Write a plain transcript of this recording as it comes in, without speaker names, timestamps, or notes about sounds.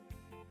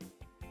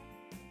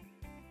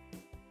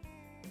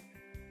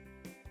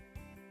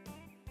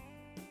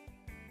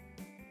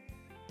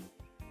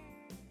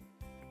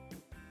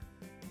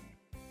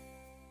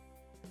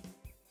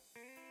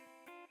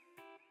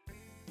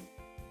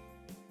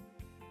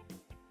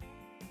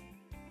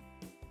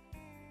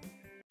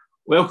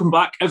Welcome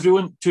back,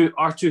 everyone, to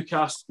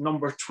R2Cast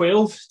number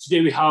 12.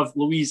 Today we have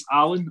Louise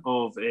Allen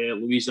of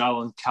Louise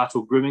Allen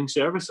Cattle Grooming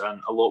Service and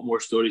a lot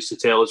more stories to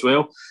tell as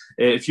well.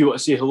 If you want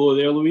to say hello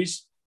there,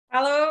 Louise.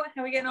 Hello,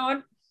 how are we getting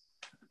on?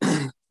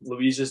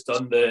 Louise has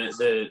done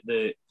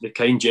the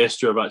kind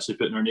gesture of actually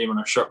putting her name on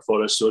her shirt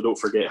for us, so don't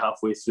forget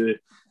halfway through.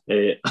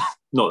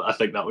 Not that I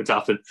think that would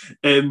happen.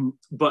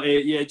 But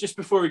just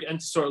before we get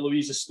into sort of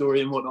Louise's story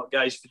and whatnot,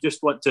 guys, if you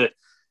just want to,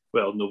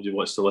 well, nobody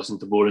wants to listen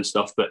to boring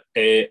stuff, but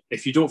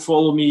if you don't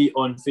follow me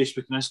on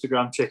Facebook and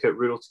Instagram, check out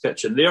Rural to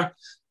Kitchen there.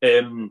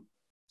 And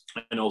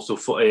also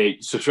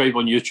subscribe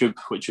on YouTube,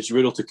 which is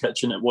Rural to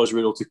Kitchen. It was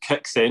Rural to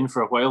Kick then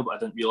for a while, but I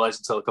didn't realise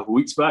until a couple of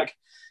weeks back.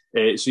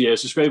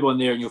 Subscribe on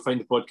there and you'll find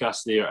the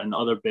podcast there, and the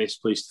other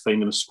best place to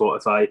find them is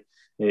Spotify.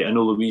 I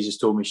know Louise has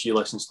told me she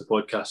listens to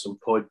podcasts on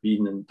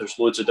Podbean, and there's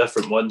loads of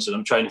different ones, and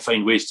I'm trying to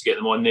find ways to get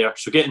them on there.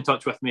 So get in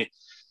touch with me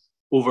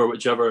over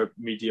whichever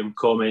medium,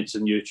 comments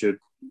on YouTube,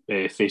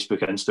 Facebook,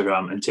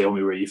 Instagram, and tell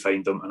me where you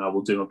find them, and I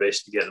will do my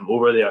best to get them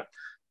over there.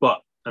 But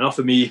enough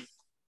of me.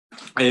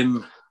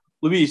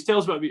 Louise, tell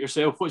us a bit about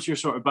yourself. What's your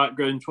sort of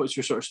background? What's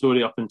your sort of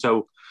story up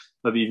until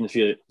maybe even if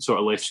you sort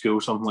of left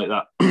school, something like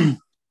that?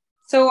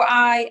 So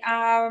I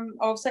am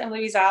obviously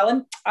Louise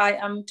Allen. I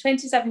am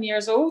 27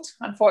 years old.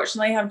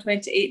 Unfortunately, I'm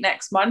 28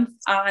 next month,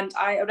 and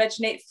I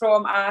originate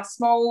from a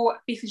small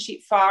beef and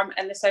sheep farm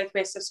in the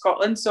southwest of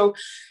Scotland. So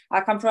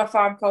I come from a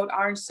farm called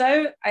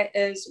Arnsow. It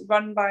is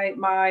run by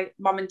my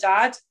mum and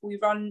dad. We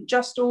run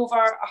just over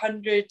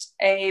 100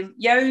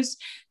 ewes,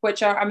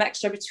 which are a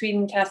mixture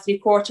between kind of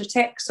 3/4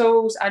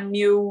 Texels and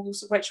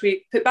mules, which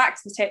we put back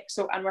to the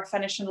Texel, and we're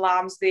finishing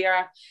lambs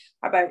there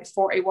about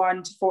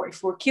 41 to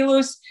 44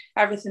 kilos.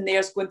 Everything there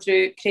is going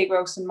through Craig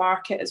Wilson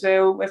Market as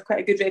well. We have quite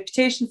a good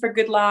reputation for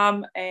good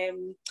lamb.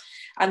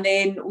 And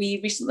then we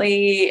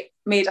recently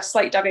made a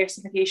slight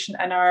diversification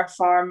in our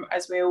farm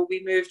as well.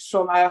 We moved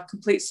from a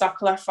complete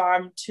suckler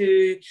farm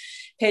to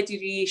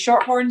pedigree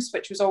shorthorns,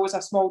 which was always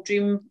a small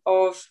dream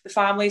of the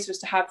families, was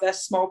to have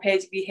this small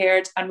pedigree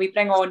herd. And we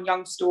bring on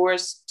young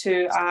stores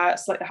to a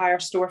slightly higher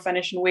store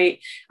finish and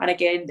weight. And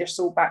again, they're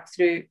sold back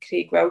through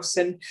Craig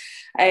Wilson.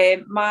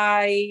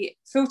 My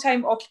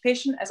full-time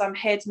occupation is I'm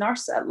head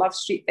nurse at Love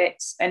Street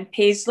Vets in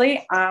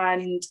Paisley,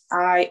 and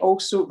I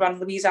also run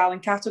Louise Allen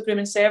Cattle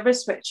Grooming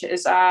Service, which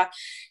is a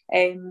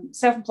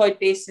self-employed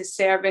basis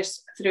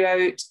service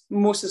throughout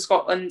most of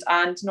Scotland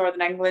and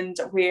Northern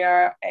England,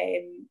 where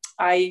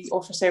I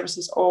offer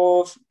services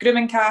of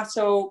grooming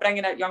cattle,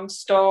 bringing out young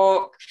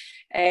stock,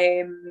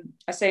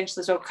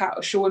 essentially so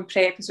cattle show and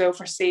prep as well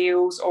for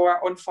sales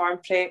or on-farm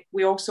prep.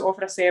 We also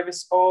offer a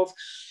service of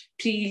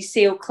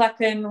pre-sale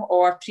clipping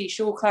or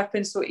pre-show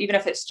clipping, so even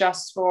if it's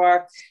just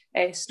for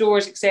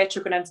stores,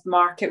 etc., going into the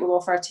market, we'll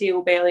offer a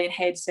tail, belly and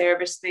head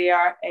service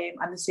there,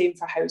 and the same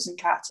for housing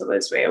cattle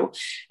as well.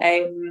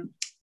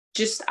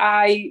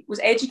 I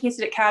was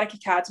educated at Carrick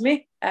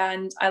Academy,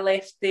 and I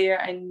left there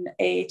in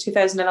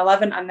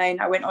 2011, and then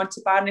I went on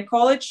to Barney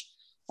College.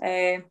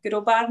 Good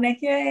old Barney,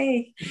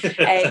 yay!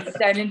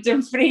 Down in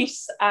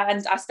Dumfries,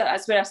 and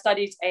that's where I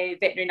studied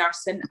veterinary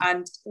nursing.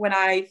 And when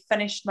I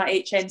finished my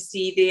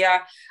HNC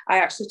there, I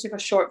actually took a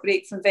short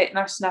break from vet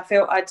nursing. I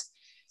felt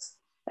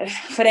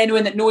for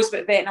anyone that knows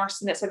about vet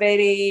nursing, it's a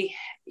very,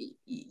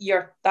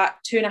 that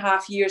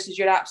 2.5 years is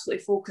you're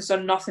absolutely focused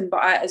on nothing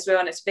but it as well,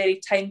 and it's very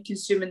time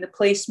consuming. The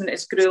placement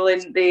is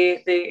grueling,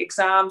 the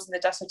exams and the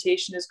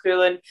dissertation is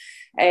grueling,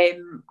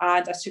 and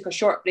I took a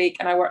short break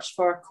and I worked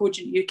for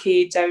Cogent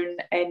UK down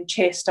in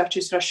Chester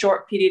just for a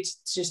short period,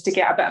 just to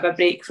get a bit of a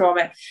break from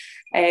it,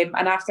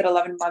 and after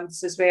 11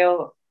 months as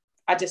well,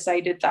 I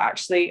decided that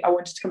actually I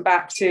wanted to come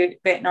back to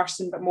vet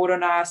nursing, but more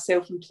on a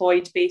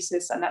self-employed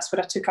basis, and that's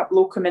where I took up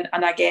locum, and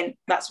again,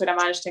 that's where I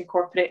managed to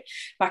incorporate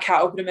my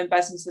cattle grooming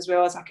business as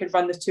well, as I could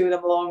run the two of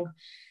them along,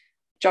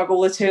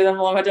 juggle the two of them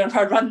along. I don't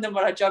know if I run them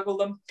or I juggle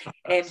them,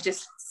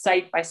 just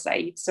side by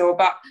side. So,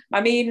 but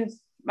my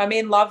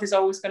main love is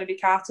always going to be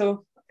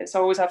cattle. It's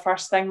always our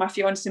first thing. My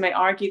fiance might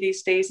argue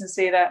these days and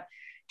say that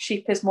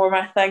sheep is more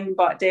my thing,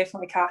 but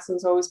definitely cattle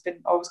has always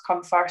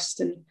come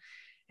first, and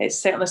it's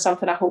certainly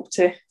something I hope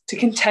to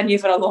continue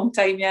for a long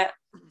time yet.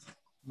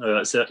 No,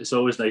 that's it. It's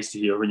always nice to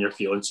hear when your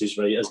fiance's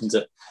right, isn't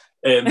it?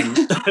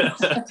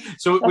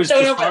 So it was.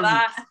 I don't know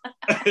about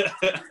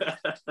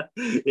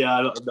that.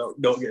 Yeah,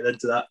 not getting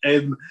into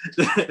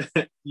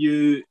that.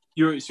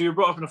 You're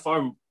brought up on a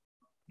farm.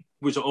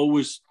 Was it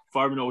always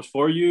farming always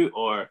for you,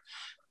 or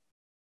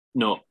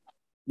no?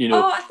 You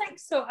know. Oh, I think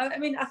so. I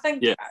mean, I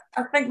think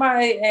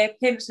my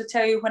parents would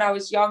tell you when I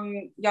was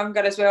younger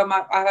as well.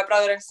 I have a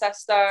brother and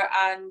sister,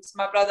 and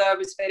my brother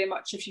was very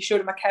much, if you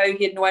showed him a cow,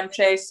 he had no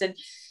interest, and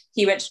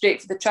he went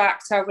straight for the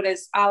tractor.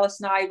 Whereas Alice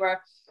and I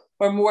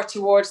were more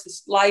towards the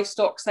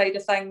livestock side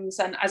of things.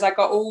 And as I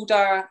got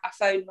older, I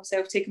found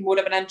myself taking more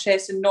of an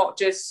interest in not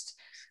just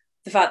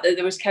the fact that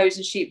there was cows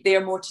and sheep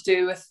there, more to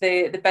do with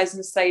the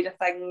business side of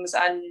things,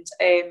 and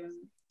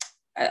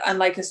and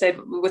like I said,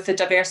 with the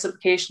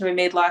diversification we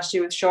made last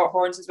year with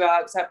Shorthorns as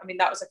well,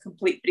 that was a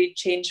complete breed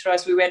change for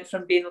us. We went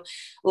from being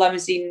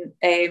Limousin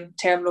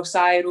terminal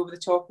sire over the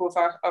top of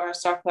our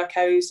circular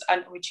cows,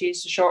 and we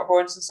changed to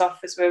Shorthorns and stuff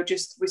as well.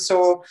 Just we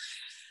saw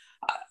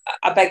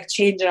a big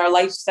change in our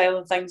lifestyle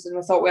and things, and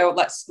we thought, well,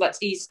 let's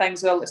ease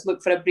things. Well, let's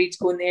look for a breed to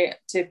go in there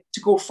to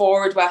go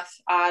forward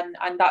with, and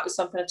that was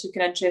something I took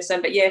an interest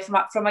in. But yeah,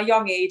 from a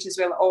young age as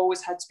well, it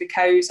always had to be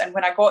cows. And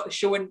when I got the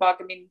showing bug,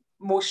 I mean,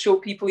 most show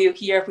people you'll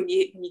hear when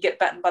you get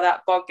bitten by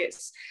that bug,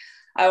 it's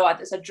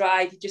a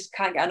drive. You just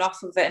can't get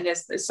enough of it, and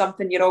it's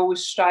something you're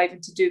always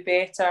striving to do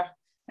better.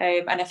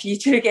 And if you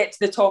do get to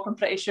the top, I'm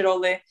pretty sure all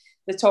the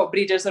top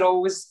breeders are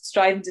always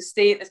striving to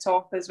stay at the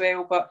top as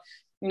well. But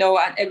no,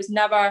 it was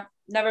never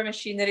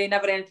machinery,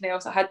 never anything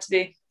else. It had to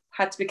be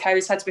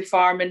cows, had to be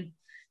farming,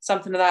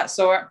 something of that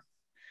sort.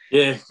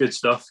 Yeah, good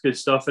stuff.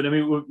 And I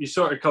mean, you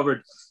sort of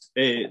covered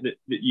that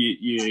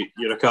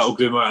you're a cattle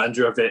groomer and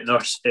you're a vet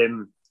nurse.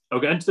 I'll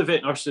get into the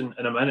vet nurse in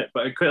a minute,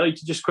 but I'd quite like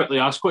to just quickly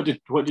ask, what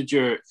did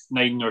your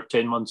 9 or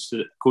 10 months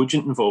at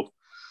Cogent involve?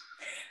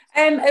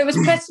 It was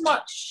pretty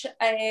much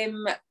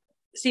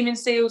semen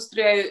sales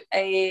throughout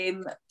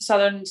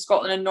southern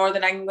Scotland and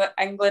northern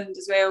England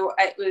as well.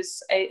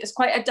 It's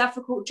quite a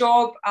difficult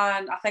job,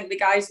 and I think the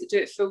guys that do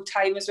it full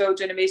time as well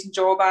do an amazing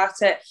job at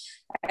it.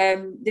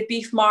 The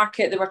beef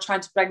market, they were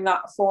trying to bring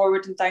that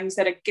forward and things.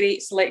 They had a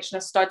great selection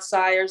of stud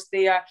sires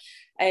there,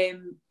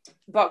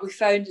 but we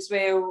found as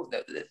well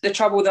the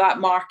trouble with that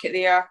market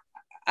there,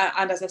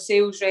 and as a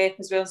sales rep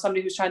as well, and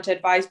somebody who's trying to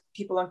advise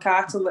people on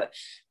cattle, that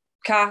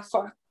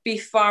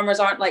beef farmers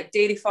aren't like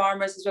dairy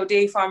farmers as well.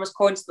 Dairy farmers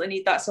constantly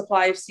need that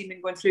supply of semen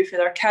going through for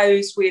their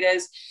cows,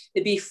 whereas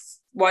the beef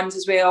ones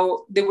as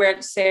well, they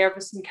weren't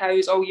servicing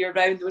cows all year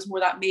round. There was more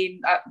that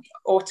main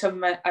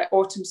autumn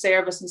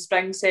service and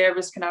spring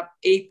service, kind of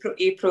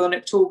April and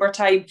October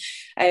time.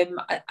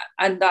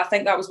 And I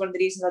think that was one of the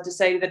reasons I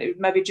decided that it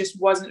maybe just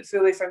wasn't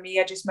fully for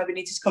me. I just maybe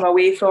needed to come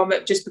away from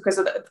it, just because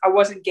I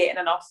wasn't getting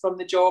enough from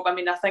the job. I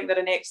mean, I think they're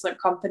an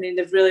excellent company and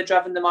they've really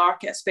driven the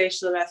market,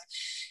 especially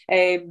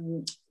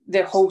with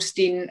the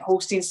Holstein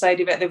side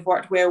of it. They've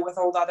worked well with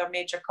all the other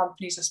major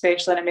companies,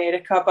 especially in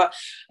America. But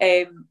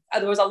there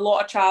was a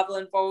lot of travel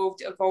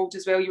involved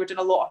as well. You were doing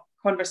a lot of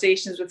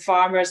conversations with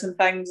farmers and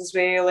things as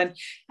well,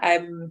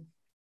 and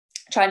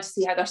trying to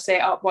see how their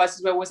setup was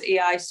as well. Was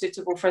AI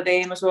suitable for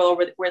them as well, or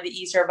were they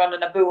easier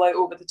running a bull out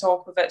over the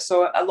top of it?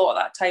 So a lot of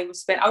that time was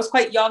spent. I was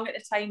quite young at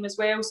the time as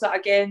well, so that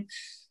again,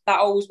 that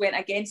always went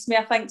against me,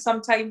 I think,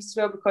 sometimes as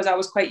well, because I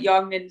was quite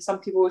young, and some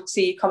people would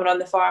see coming on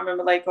the farm and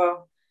were like,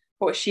 oh,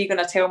 what is she going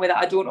to tell me that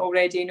I don't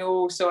already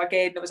know? So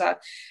again, there was a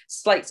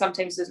slight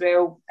sometimes as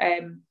well,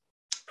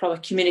 probably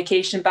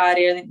communication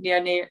barrier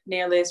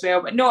nearly as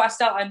well. But no,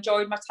 I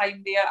enjoyed my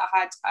time there.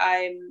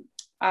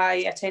 I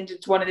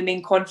attended one of the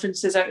main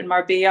conferences out in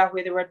Marbella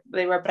where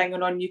they were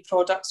bringing on new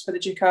products for the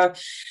Duke of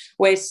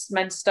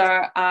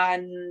Westminster,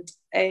 and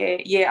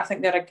I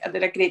think they're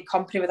a great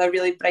company with a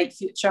really bright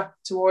future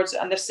towards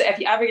it. And if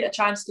you ever get a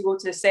chance to go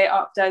to the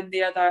setup down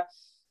there,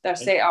 their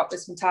setup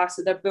is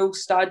fantastic. Their bull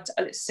stud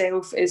in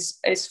itself is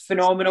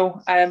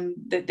phenomenal.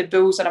 The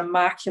bulls are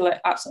immaculate,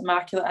 absolutely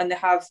immaculate, and they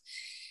have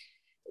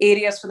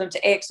areas for them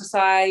to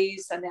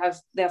exercise, and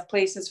they have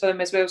places for them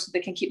as well, so they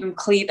can keep them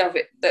clean.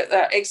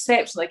 They're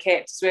exceptionally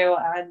kept as well,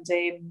 and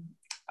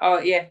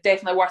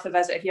definitely worth a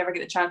visit if you ever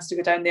get the chance to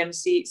go down there and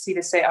see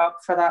the setup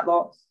for that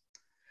lot.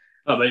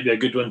 That might be a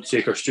good one to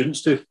take our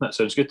students to. That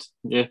sounds good.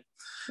 Yeah.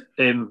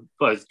 Well,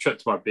 the trip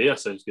to Marbella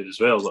sounds good as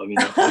well. But I mean,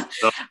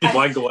 I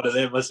want to go one of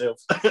them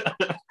myself.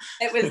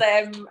 It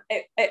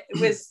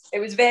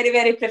was very,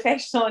 very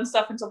professional and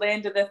stuff until the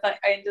end of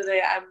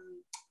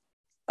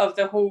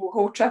the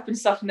whole trip and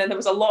stuff, and then there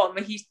was a lot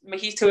of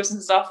mojitos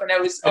and stuff, and it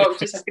was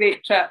just a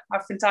great trip,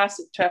 a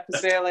fantastic trip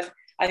as well,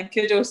 and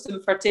kudos to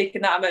them for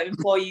taking that amount of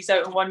employees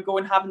out in one go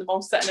and having them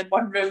all sitting in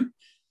one room.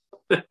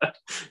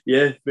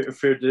 Yeah,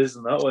 fair dues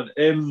on that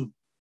one.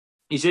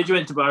 You said you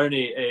went to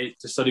Barony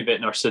to study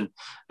vet nursing,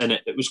 and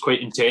it was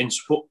quite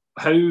intense.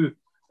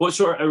 What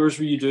sort of hours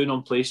were you doing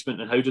on placement,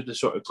 and how did the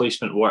sort of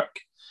placement work?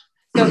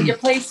 So your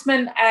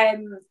placement,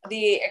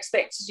 they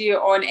expected you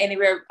on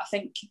anywhere, I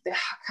think, I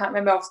can't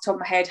remember off the top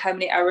of my head how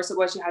many hours it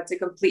was you had to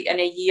complete in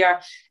a year.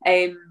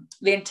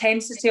 The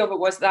intensity of it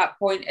was at that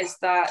point is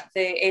that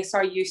the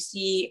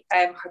SRUC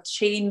had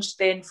changed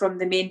then from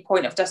the main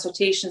point of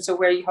dissertation, so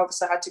where you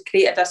obviously had to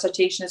create a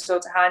dissertation as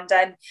well to hand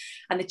in,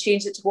 and they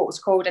changed it to what was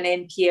called an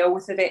NPL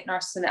with the vet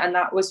nurse, and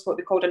that was what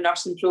they called a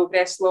nursing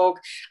progress log.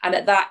 And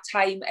at that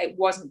time, it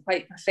wasn't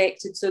quite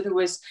perfected, so there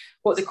was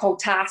what they call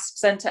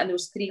tasks into it, and there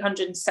was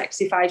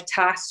 365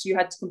 tasks you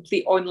had to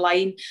complete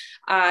online,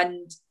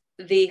 and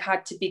they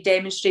had to be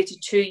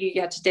demonstrated to you,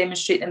 you had to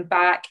demonstrate them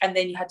back, and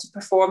then you had to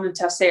perform them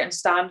to a certain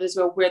standard as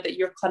well, where that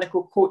your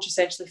clinical coach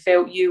essentially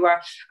felt you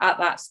were at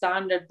that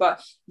standard,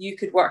 but you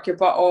could work your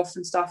butt off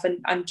and stuff,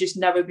 and just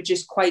never be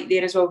just quite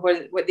there as well,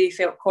 where they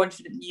felt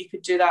confident that you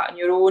could do that on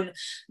your own.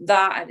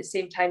 That at the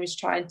same time as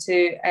trying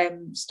to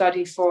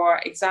study for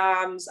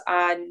exams,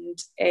 and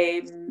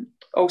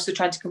also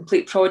trying to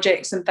complete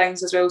projects and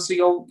things as well. So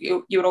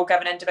you're all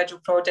given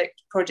individual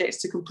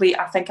projects to complete.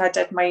 I think I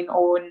did mine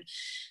on,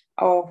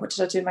 what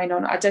did I do mine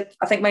on? I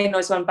think mine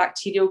was on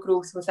bacterial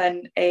growth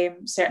within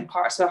certain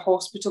parts of a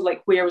hospital,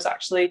 like where was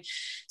actually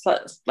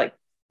like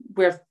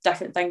where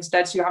different things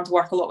did. So you have to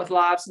work a lot with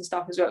labs and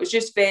stuff as well. It was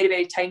just very,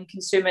 very time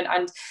consuming.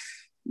 And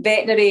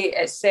veterinary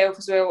itself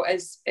as well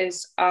is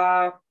it's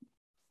an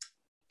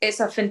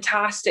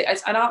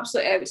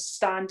absolute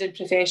outstanding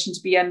profession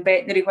to be in,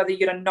 veterinary, whether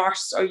you're a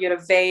nurse or you're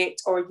a vet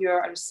or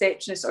you're a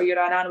receptionist or you're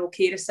an animal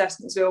care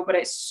assistant as well. But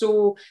it's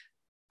so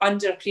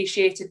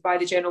underappreciated by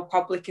the general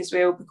public as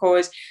well,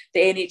 because the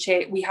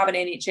NHS, we have an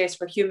NHS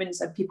for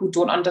humans, and people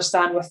don't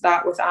understand with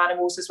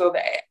animals as well,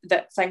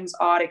 that things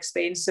are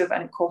expensive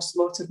and it costs a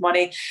lot of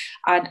money,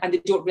 and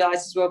they don't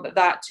realise as well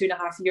that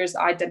 2.5 years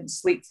that I didn't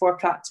sleep for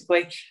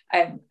practically,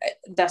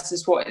 this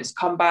is what it's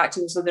come back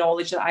to. So the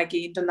knowledge that I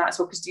gained on that as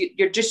well, because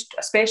you're just,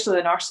 especially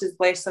the nurses,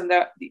 bless them,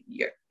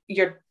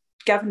 you're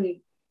given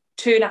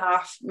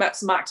 2.5,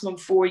 maximum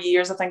 4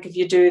 years, I think, if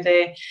you do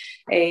the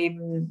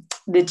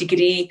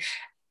degree,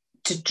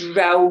 to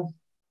drill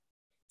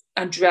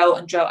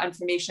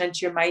information into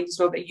your mind as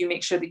well, that you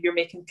make sure that you're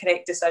making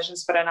correct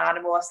decisions for an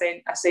animal,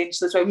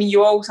 essentially. So I mean,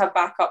 you always have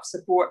backup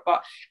support,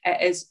 but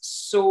it is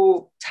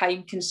so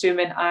time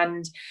consuming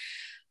and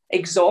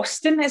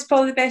exhausting is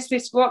probably the best way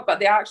to work, but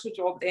the actual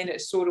job then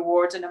is so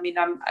rewarding. I mean,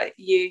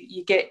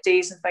 you get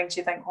days and things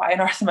you think, why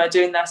on earth am I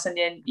doing this? And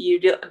then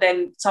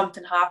then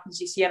something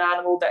happens, you see an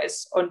animal that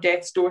is on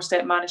death's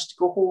doorstep manage to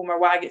go home or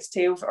wag its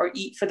tail or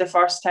eat for the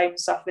first time and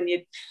stuff, and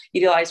you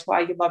realise why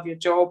you love your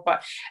job.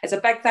 But it's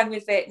a big thing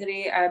with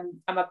veterinary.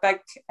 I'm a big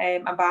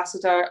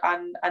ambassador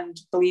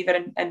and believer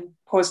in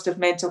positive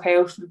mental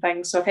health and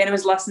things. So if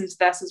anyone's listening to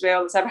this as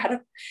well that's ever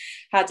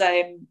had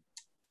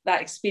that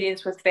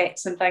experience with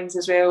vets and things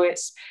as well,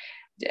 it's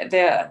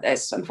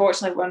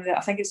unfortunately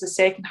I think it's the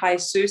second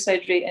highest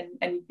suicide rate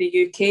in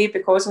the UK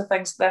because of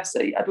things like this.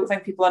 I don't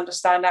think people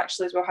understand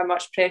actually as well how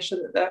much pressure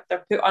that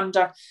they're put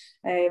under,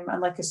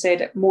 and like I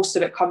said, most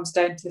of it comes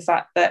down to the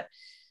fact that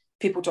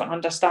people don't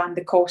understand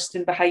the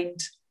costing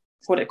behind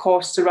what it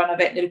costs to run a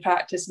veterinary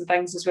practice and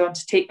things as well, and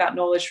to take that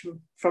knowledge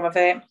from a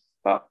vet.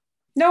 But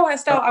no,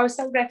 I would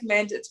still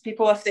recommend it to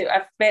people if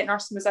vet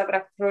nursing was ever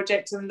a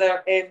project in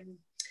their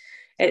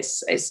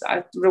it's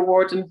a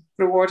rewarding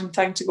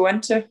thing to go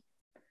into.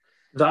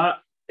 That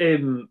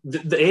the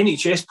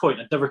NHS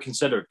point I'd never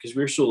considered, because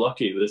we're so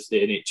lucky with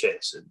the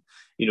NHS, and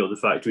the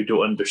fact we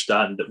don't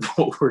understand that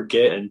what we're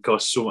getting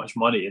costs so much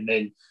money, and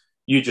then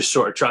you just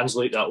sort of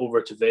translate that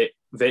over to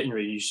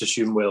veterinary. You just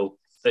assume, well,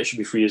 that should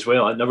be free as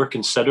well. I never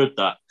considered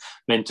that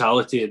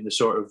mentality and the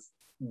sort of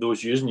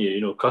those using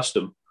you,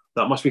 custom.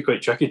 That must be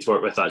quite tricky to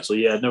work with,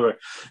 actually. Yeah, I never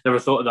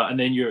thought of that. And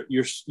then your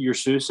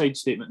suicide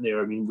statement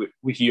there. I mean,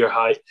 we hear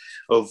high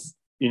of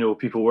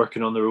people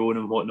working on their own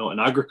and whatnot in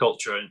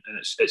agriculture, and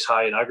it's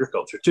high in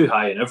agriculture, too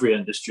high in every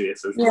industry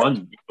if there's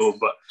one.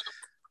 But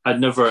I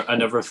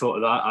never thought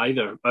of that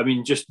either. I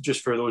mean,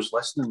 just for those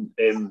listening,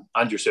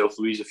 and yourself,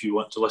 Louise, if you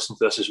want to listen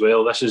to this as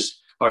well, this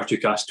is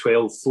R2Cast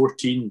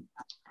 1214.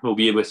 We'll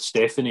be with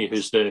Stephanie,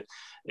 who's the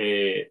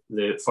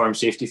Farm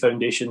Safety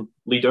Foundation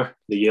leader,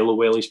 the Yellow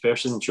Wellies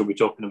person. She'll be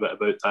talking a bit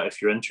about that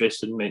if you're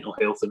interested in mental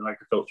health and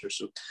agriculture.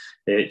 So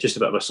just a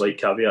bit of a slight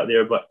caveat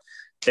there. But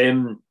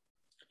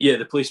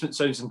the placement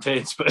sounds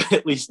intense, but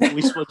at least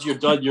once you're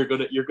done, you're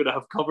gonna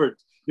have covered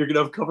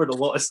a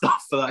lot of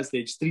stuff for that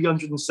stage.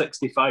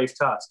 365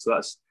 tasks.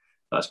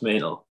 That's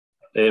mental.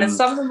 And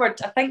some of them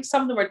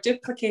were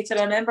duplicated.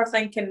 I remember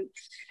thinking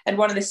in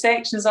one of the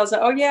sections, I was like,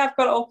 oh yeah, I've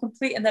got it all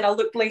complete. And then I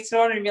looked later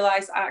on and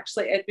realised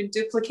actually it had been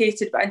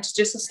duplicated, but into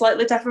just a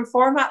slightly different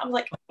format. I'm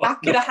like, I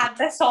could have had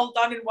this all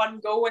done in one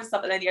go and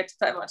stuff, and then you had to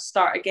pretty much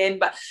start again.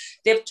 But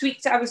they've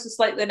tweaked it ever so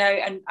slightly now,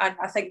 and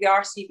I think the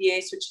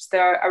RCVS, which is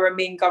our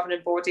main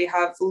governing body,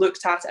 have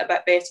looked at it a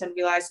bit better and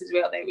realised as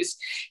well that it was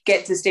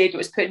getting to the stage it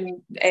was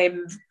putting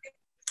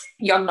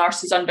young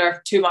nurses under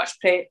too much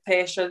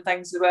pressure and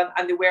things as well,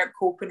 and they weren't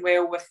coping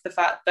well with the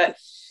fact that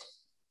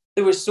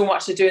there was so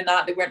much to do in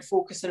that they weren't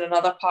focusing on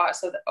other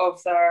parts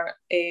of their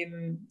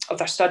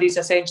studies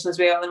essentially as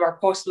well, and were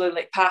possibly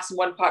like passing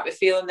one part but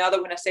failing the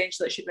other one.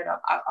 Essentially it should have been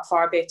a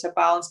far better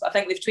balance, but I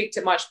think they've tweaked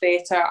it much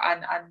better,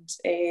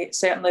 and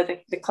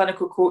certainly the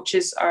clinical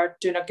coaches are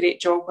doing a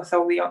great job with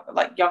all the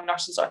young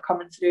nurses that are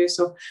coming through,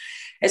 so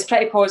it's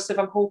pretty positive.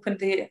 I'm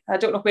hoping I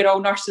don't know where all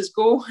nurses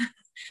go.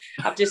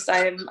 I've just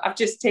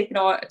taken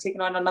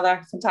on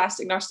another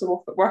fantastic nurse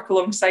to work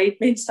alongside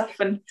me and stuff,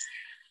 and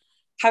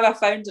how I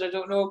found it I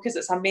don't know, because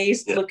it's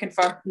amazing looking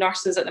for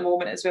nurses at the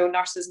moment as well.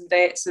 Nurses and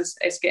vets is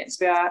getting to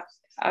be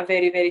a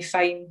very, very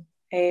fine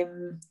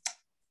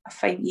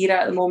fine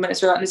era at the moment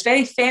as well, and it's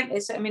very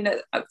I mean,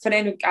 for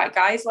any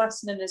guys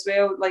listening as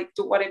well, like,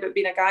 don't worry about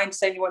being a guy and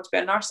saying you want to be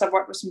a nurse. I've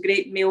worked with some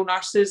great male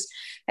nurses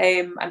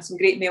and some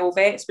great male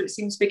vets, but it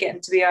seems to be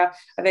getting to be a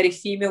very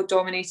female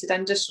dominated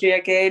industry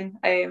again.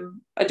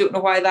 I don't know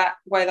why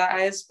that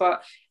is,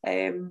 but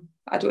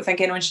I don't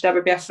think anyone should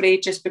ever be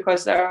afraid just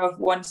because they're of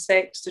one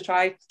sex to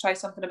try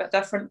something a bit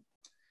different.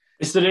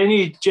 Is there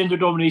any gender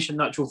domination in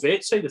the actual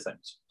vet side of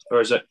things,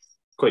 or is it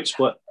quite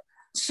split?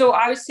 So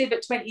I would say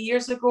about 20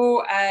 years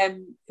ago,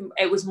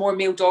 it was more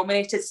male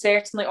dominated,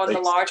 certainly on the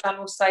large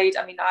animal side.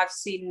 I mean, I've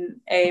seen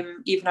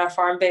even our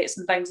farm vets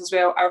and things as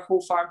well. Our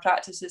whole farm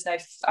practice is now,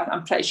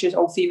 I'm pretty sure, it's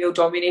all female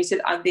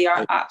dominated, and they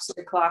are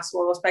absolutely class.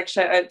 Well, a big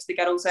shout out to the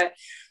girls at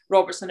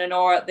Robertson and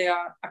Orr. They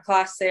are a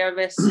class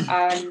service,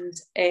 and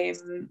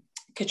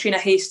Katrina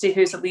Hasty,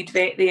 who's a lead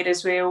vet there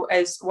as well,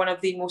 is one of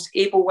the most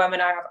able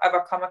women I have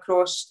ever come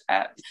across.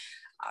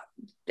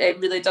 It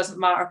really doesn't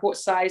matter what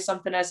size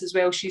something is as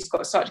well. She's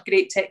got such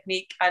great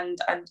technique and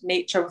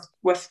nature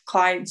with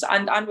clients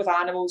and with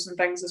animals and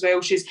things as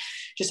well. She's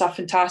just a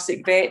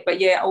fantastic vet. But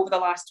yeah, over the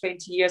last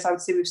 20 years, I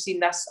would say we've seen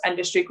this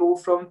industry go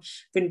from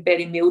being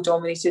very male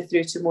dominated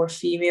through to more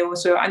female.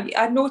 So, and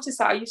I noticed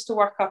that I used to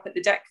work up at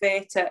the Dick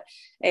Vet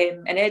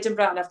in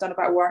Edinburgh, and I've done a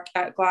bit of work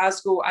at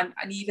Glasgow, and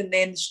even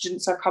then the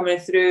students are coming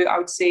through, I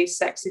would say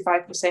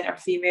 65% are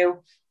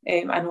female,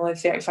 and only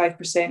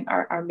 35%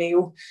 are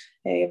male.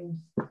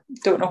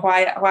 Don't know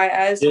why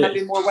it is.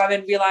 Maybe more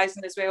women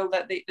realising as well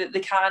that they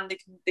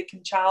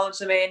can challenge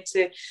the men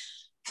to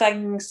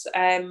things.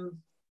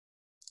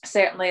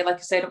 Certainly, like I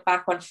said,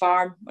 back on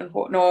farm and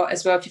whatnot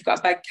as well. If you've got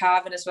a big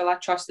calving as well, I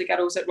trust the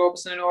girls at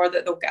Robertson and Orr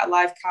that they'll get a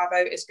live calf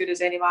out as good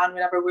as any man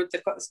whenever would.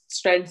 They've got the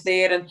strength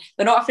there, and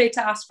they're not afraid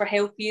to ask for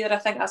help either. I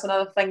think that's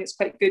another thing that's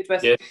quite good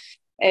with.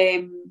 Yeah.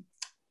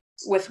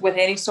 With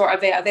any sort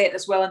of vet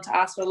that's willing to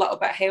ask for a little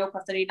bit of help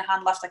if they need a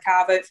hand lift a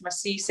calf out from a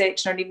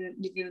C-section or needing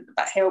a bit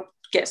of help,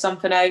 get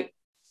something out.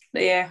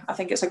 Yeah, I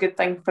think it's a good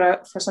thing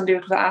for somebody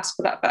to ask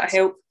for that bit of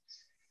help.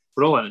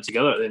 We're all in it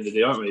together at the end of the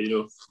day, aren't we? You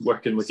know,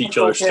 working with each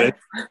other's strength.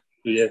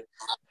 Yeah.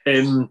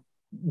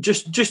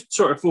 Just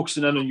sort of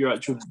focusing in on your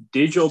actual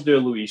day job there,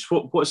 Louise.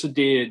 What's a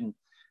day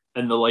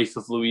in the life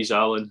of Louise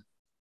Allen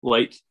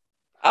like?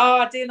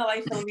 Oh, a day in the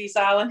life of Louise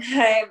Allen.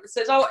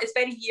 So it's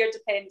very year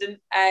dependent,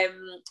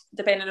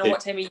 depending on what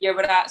time of year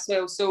we're at as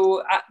well.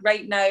 So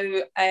right now,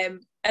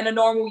 in a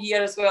normal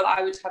year as well,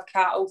 I would have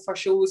cattle for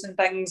shows and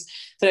things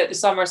throughout the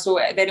summer. So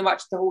very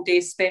much the whole day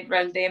is spent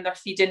around them. They're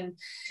feeding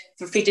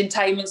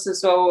timings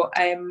as well.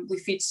 We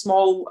feed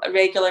small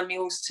regular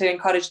meals to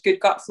encourage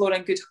good gut flora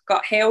and good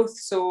gut health.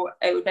 So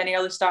it would be an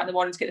early start in the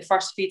morning to get the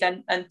first feed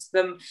into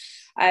them.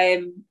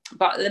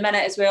 But at the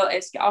minute as well,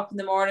 it's get up in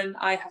the morning.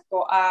 I have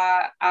got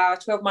a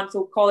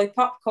 12-month-old collie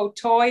pup called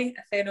Toy.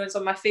 If anyone's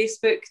on my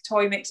Facebook,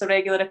 Toy makes a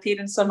regular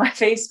appearance on my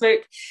Facebook.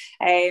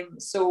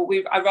 So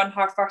I run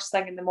her first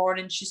thing in the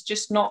morning. She's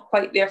just not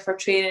quite there for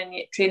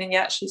training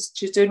yet. She's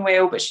doing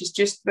well, but she's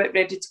just about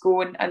ready to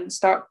go and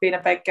start being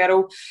a big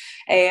girl.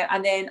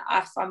 And then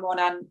if I'm on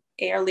an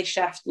early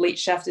shift, late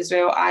shift as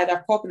well,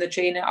 either popping the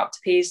train up to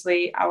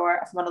Paisley, or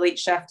if I'm on a late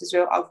shift as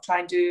well, I'll try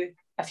and do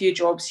a few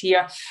jobs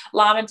here.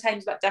 Lambing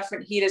time's a bit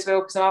different here as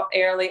well because I'm up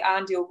early.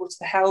 Andy will go to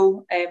the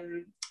hill.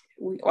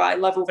 I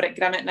live over at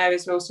Grimmet now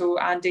as well, so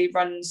Andy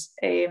runs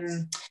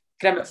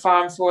Grimmet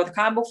Farm for the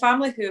Campbell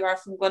family, who are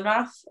from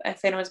Glenrath,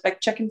 if anyone's a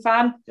big chicken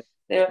fan.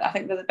 I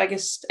think they're the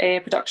biggest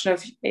production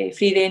of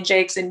free-range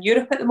eggs in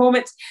Europe at the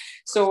moment.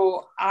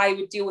 So I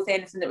would deal with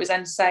anything that was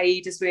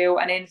inside as well,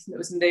 and anything that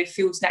was in the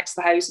fields next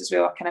to the house as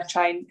well, I kind of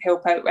try and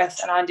help out with.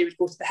 And Andy would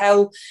go to the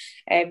hill.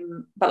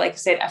 But like I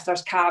said, if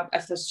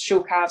there's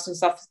show calves and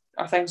stuff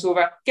or things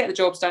over, get the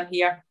jobs done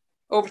here,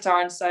 over to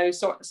Arnsau,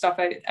 sort the stuff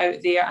out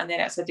there, and then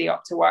it's a day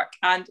up to work.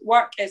 And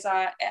work is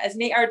an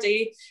 8-hour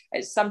day.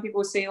 Some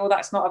people say, oh,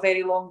 that's not a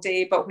very long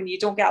day, but when you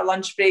don't get a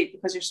lunch break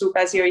because you're so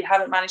busy, or you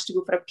haven't managed to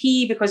go for a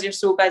pee because you're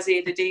so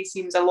busy, the day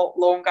seems a lot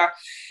longer.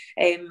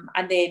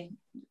 And then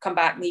come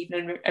back in the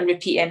evening and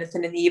repeat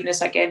anything in the evening.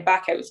 So again,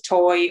 back out with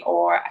Toy,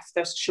 or if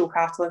there's show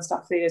cattle and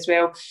stuff there as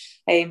well.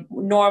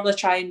 Normally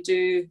try and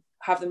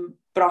have them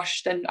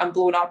brushed and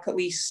blown up at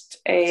least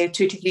 2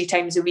 to 3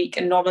 times a week,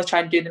 and normally try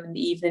and do them in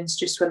the evenings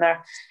just when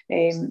they're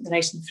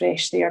nice and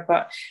fresh there.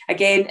 But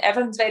again,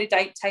 everything's very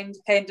time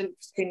dependent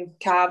between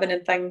calving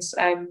and things.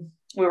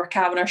 We were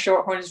calving our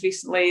shorthorns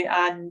recently,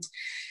 and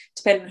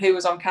depending on who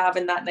was on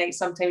calving that night,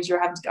 sometimes you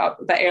were having to get up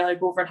a bit earlier,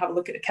 go over and have a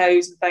look at the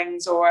cows and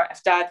things, or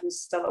if Dad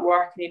was still at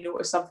work and he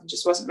noticed something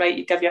just wasn't right,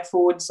 he'd give you a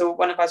phone, so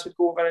one of us would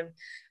go over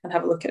and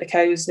have a look at the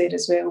cows there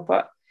as well.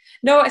 But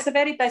no, it's a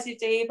very busy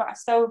day, but I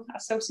still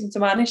seem to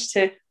manage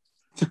to,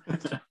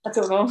 I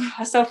don't know,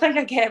 I still think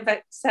I get about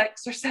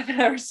 6 or 7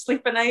 hours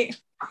sleep a night.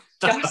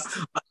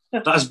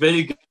 That's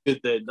very good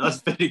then.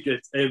 That's very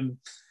good.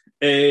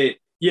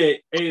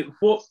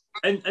 What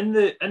in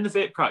the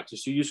vet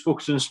practice, you use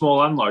focus on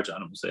small and large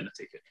animals then, I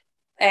take it?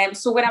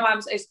 So when I'm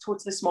is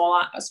totally a small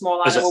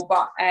animal,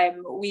 but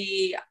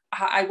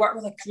I work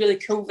with a really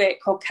cool vet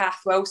called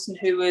Kath Wilson,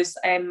 who was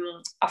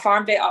a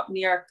farm vet up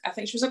near, I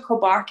think she was at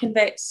Kilbarkin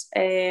Vets.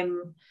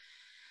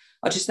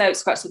 or just now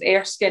outskirts of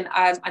Erskine,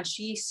 and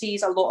she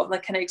sees a lot of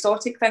like kind of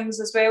exotic things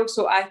as well.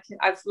 So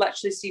I've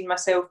literally seen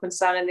myself been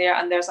standing there,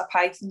 and there's a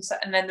python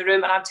sitting in the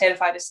room, and I'm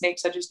terrified of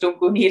snakes. I just don't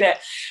go near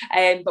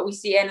it. But we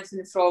see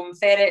anything from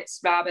ferrets,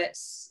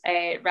 rabbits,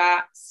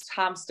 rats,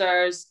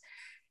 hamsters,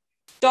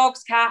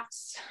 dogs,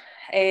 cats,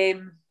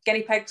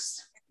 guinea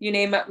pigs, you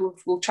name it.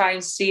 We'll try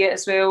and see it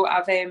as well.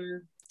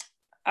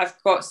 I've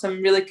got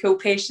some really cool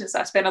patients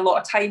that I spend a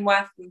lot of time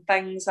with and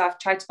things. I've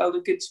tried to build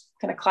a good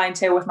kind of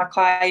clientele with my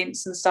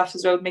clients and stuff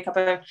as well,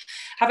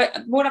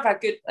 have more of a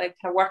good like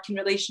kind of working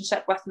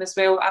relationship with them as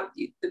well.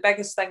 The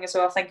biggest thing as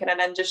well, I think, in an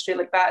industry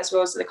like that as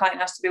well, is that the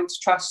client has to be able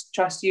to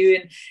trust you,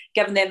 and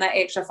giving them that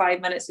extra 5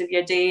 minutes of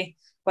your day,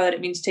 whether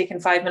it means taking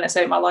 5 minutes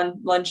out of my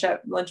lunch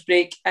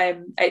break,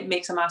 it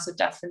makes a massive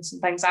difference.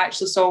 And things. I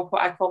actually saw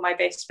what I call my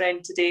best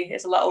friend today.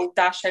 It's a little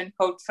dachshund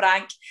called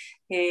Frank,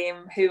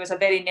 who was a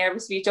very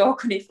nervous wee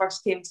dog when he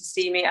first came to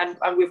see me, and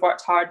we've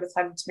worked hard with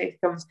him to make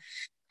him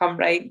come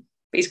right.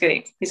 But he's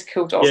great. He's a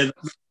cool dog. Yeah,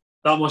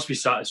 that must be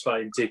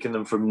satisfying, taking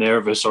them from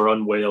nervous or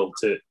unwell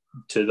to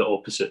the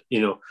opposite,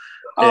 you know.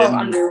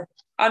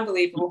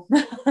 Unbelievable.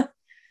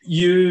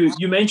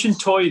 You mentioned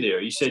Toy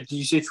there. Did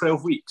you say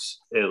 12 weeks,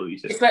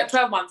 Louise? It's about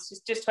 12 months.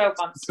 It's just 12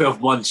 months.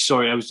 12 months.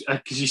 Sorry, I was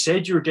because you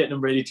said you were getting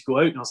them ready to go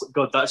out, and I was like,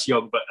 God, that's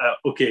young. But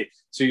okay,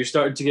 so you're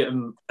starting to get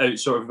them out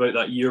sort of about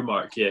that year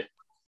mark, yeah.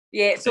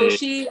 Yeah, so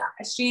she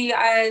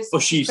is. Oh,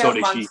 she. Sorry,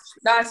 months. she.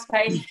 That's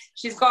fine.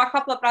 She's got a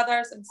couple of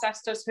brothers and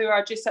sisters who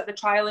are just at the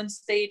trialing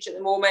stage at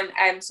the moment.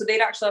 So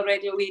they're actually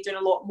already away doing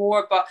a lot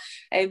more. But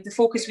the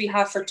focus we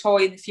have for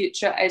Toy in the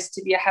future is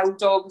to be a hill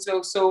dog as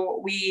well.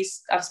 So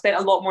I've spent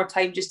a lot more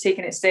time just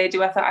taking it steady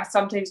with it. I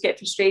sometimes get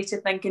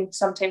frustrated thinking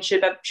sometimes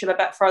should be a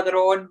bit further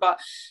on,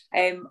 but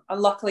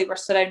luckily we're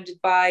surrounded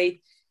by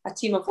a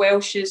team of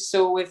Welshes.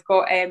 So we've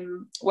got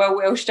Will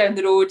Welsh down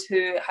the road,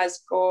 who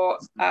has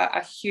got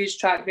a huge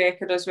track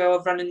record as well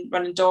of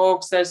running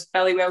dogs. There's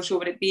Billy Welsh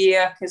over at Beak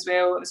as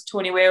well. It was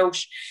Tony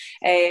Welsh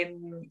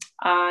and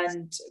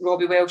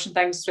Robbie Welsh and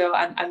things as well.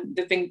 And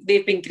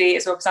they've been great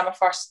as well, because I'm a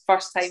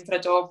first time for a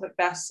dog like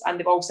this, and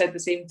they've all said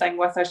the same thing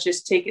with her.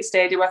 Just take it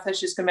steady with her.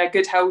 She's going to be a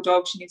good hill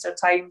dog. She needs her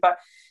time, but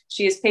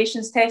she is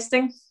patience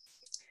testing.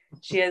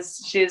 She has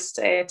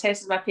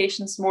tested my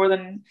patience more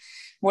than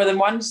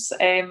once.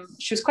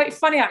 She was quite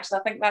funny actually.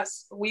 I think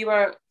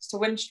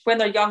when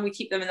they're young, we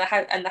keep them in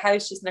the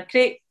house just in a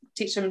crate,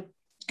 teach them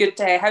good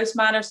house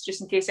manners,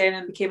 just in case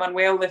anyone became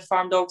unwell. The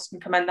farm dogs can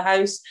come in the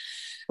house.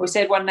 We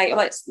said one night,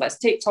 let's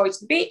take Toy to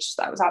the beach.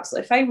 That was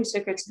absolutely fine. We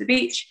took her to the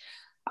beach,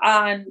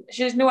 and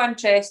she has no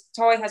interest.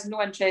 Toy has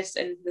no interest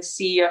in the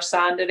sea or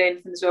sand or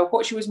anything as well.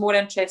 What she was more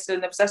interested in,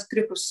 there was this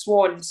group of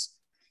swans.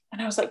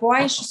 And I was like,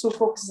 why is she so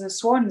focused on the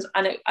swans?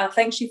 And I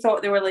think she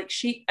thought they were like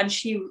sheep, and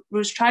she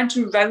was trying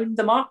to round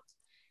them up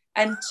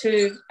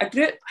into a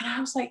group. And I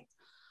was like,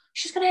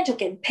 she's going to end up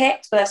getting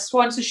pecked by this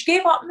swan. So she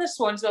gave up on the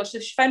swans. Well, so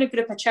she found a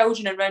group of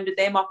children and rounded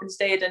them up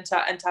instead into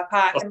a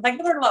pack. And I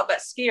think they were a little bit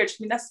scared. I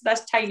mean,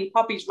 this tiny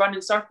puppy's running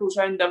circles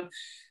around them,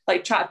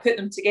 like trying to put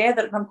them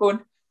together. And I'm going,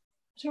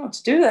 I don't know what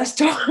to do with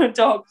this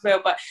dog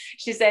well, but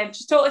she's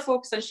totally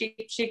focused on she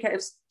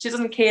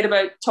doesn't care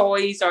about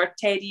toys or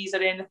teddies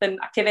or anything.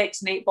 A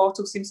Cavex and 8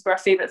 bottle seems to be her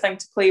favourite thing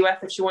to play with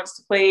if she wants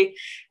to play.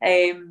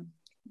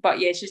 But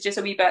yeah, she's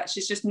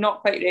just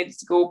not quite ready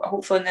to go. But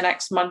hopefully in the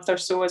next month or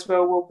so as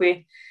well, we'll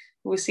be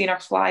seeing her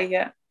fly.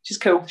 Yeah, she's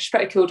cool. She's a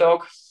pretty cool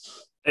dog.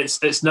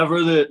 It's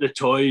never the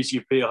toys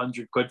you pay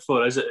 £100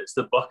 for, is it? It's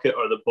the bucket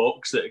or the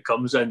box that it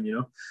comes in, you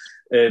know.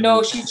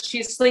 No,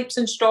 she sleeps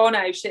in straw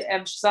now. She's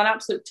an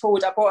absolute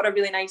toad. I bought her a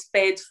really nice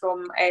bed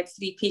from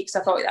Three Peaks.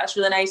 I thought that's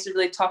really nice, a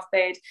really tough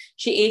bed.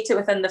 She ate it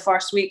within the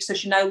first week, so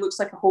she now looks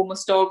like a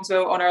homeless dog as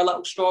well on her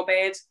little straw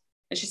bed.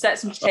 And she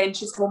sits and pretends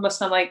she's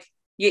homeless, and I'm like,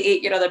 you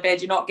ate your other bed,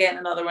 you're not getting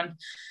another one.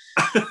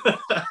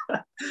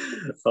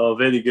 Oh,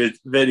 very good,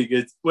 very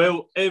good.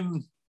 Well,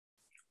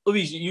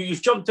 Louise,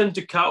 you've jumped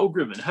into cattle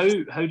grooming. How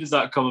did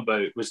that come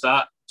about? Was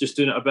that just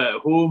doing it a bit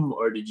at home,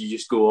 or did you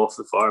just go off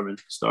the farm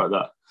and start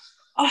that?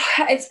 Oh,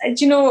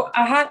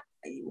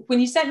 when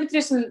you sent me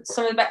through some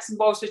of the bits and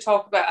bobs we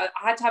talk about,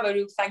 I had to have a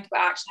real think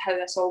about actually how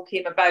this all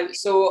came about.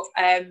 So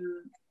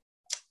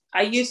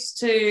I used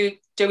to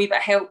do a wee bit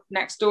of help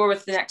next door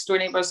with the next door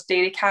neighbours'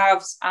 dairy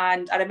calves,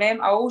 and I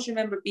always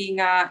remember being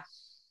I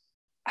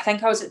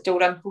think I was at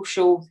Dalrymple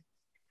Show,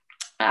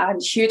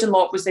 and Hugh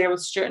Dunlop was there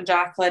with Stuart and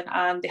Jacqueline,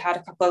 and they had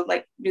a couple of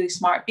like really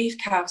smart beef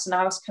calves, and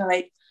I was kind of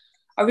like,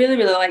 I really,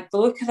 really liked the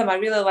look of them. I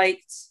really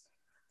liked.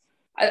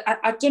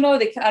 I don't know.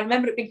 I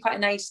remember it being quite a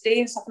nice day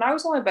and stuff. And I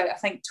was only about, I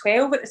think,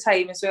 12 at the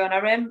time as well. And I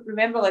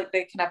remember like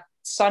the kind of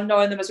sun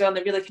on them as well, and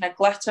they really kind of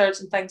glittered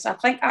and things. I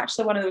think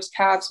actually one of those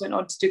calves went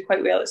on to do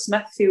quite well at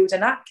Smithfield,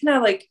 and that kind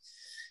of like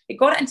it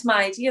got it into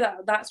my idea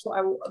that that's what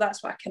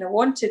I kind of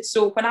wanted.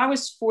 So when I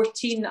was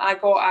 14, I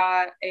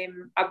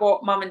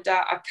bought mum and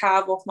dad a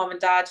calf off mum and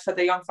dad for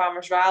the Young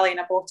Farmers Rally, and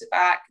I bought it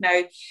back.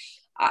 Now,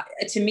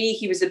 to me,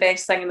 he was the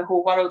best thing in the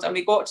whole world. And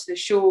we got to the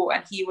show,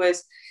 and he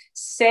was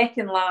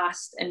second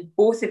last in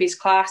both of his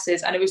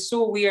classes, and it was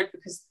so weird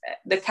because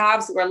the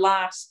calves that were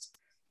last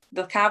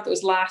the calf that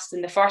was last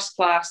in the first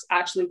class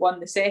actually won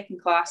the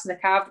second class, and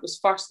the calf that was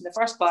first in the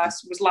first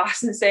class was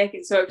last in the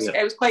second. So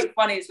it was quite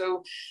funny as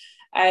well.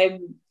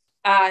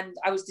 And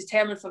I was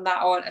determined from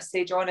that on, a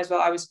stage on as well,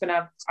 I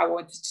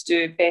wanted to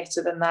do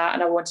better than that,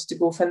 and I wanted to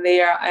go from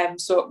there.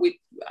 So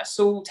I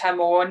sold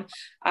him on,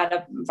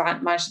 and I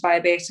managed to buy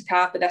a better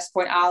calf. At this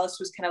point, Alice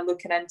was kind of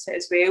looking into it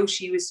as well.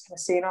 She was kind of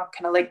saying, "Oh, I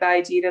kind of like the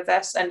idea of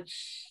this," and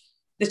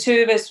the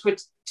two of us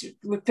would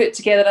put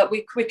together that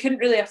we couldn't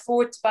really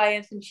afford to buy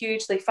anything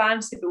hugely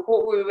fancy, but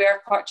what we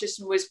were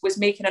purchasing was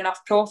making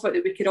enough profit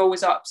that we could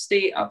always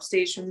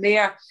upstage from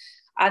there.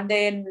 And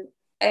then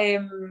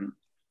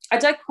I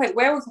did quite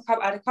well with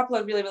I had a couple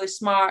of really, really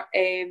smart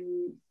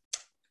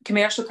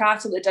commercial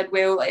cattle that did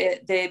well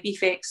at the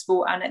Beef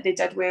Expo, and they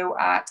did well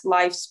at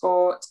Live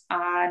Scott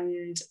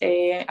and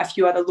a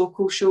few other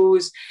local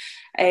shows.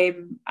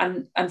 And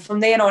from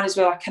then on as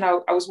well,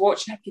 I was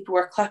watching how people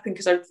were clipping,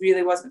 because I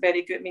really wasn't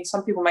very good. I mean,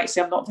 some people might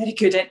say I'm not very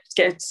good at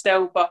it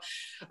still, but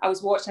I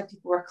was watching how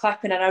people were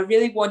clipping, and I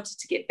really wanted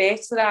to get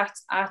better at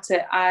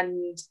it.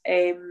 And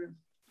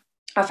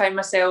I found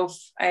myself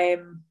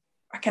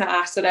I kind of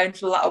asked around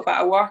for a little bit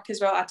of work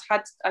as well. I'd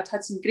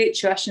had some great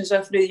tuition as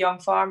well through the Young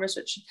Farmers,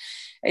 which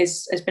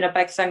has been a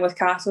big thing with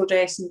cattle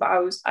dressing. But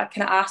I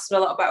kind of asked for a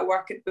little bit of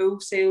work at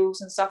bull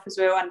sales and stuff as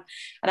well, and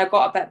I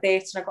got a bit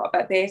better,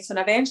 and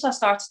eventually I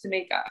started to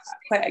make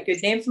quite a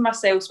good name for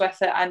myself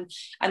with it.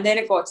 And then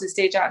it got to the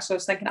stage actually I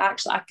was thinking,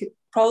 actually I could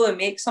probably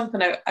make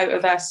something out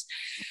of this.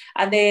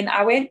 And then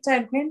I went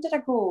down. When did I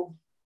go?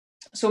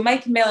 So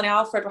Mike and Melanie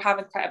Alford were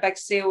having quite a big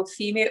sale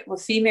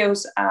with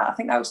females. I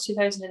think that was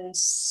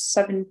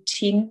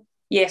 2017.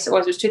 Yes, it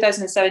was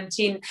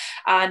 2017.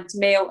 And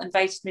Mel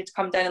invited me to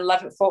come down and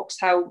live at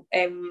Foxhill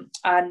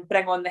and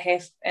bring on the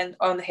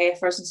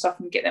heifers and stuff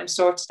and get them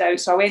sorted out.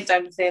 So I went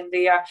down with them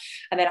there,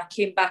 and then I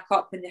came back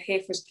up when the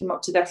heifers came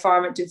up to their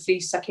farm at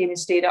Dumfries. I came and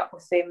stayed up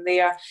with them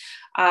there.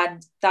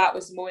 And that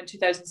was the moment,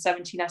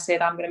 2017, I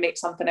said, I'm going to make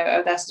something out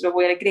of this.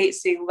 We had a great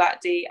sale that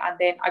day, and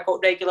then I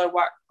got regular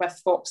work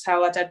with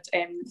Foxhill. I did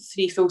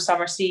 3 full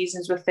summer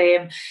seasons with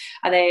them,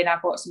 and then I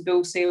got some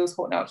bull sales,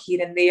 whatnot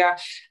here and there.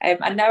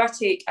 And now I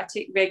take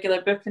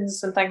regular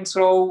bookings and things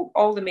for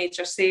all the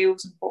major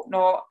sales and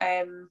whatnot.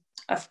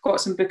 I've got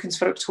some bookings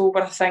for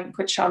October, I think,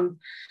 which I'm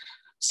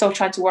still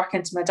trying to work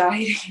into my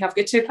diary. I've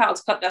got 2 cattle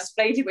to cut this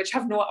Friday,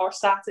 or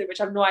Saturday,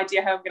 which I've no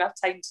idea how I'm going to have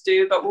time to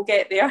do, but we'll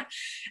get there.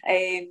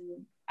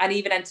 And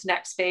even into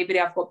next February,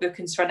 I've got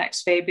bookings for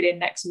next February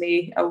and next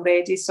May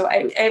already. So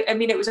I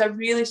mean, it was a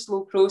really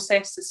slow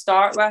process to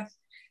start with.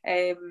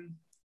 A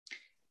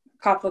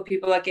couple of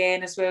people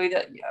again as well.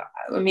 That,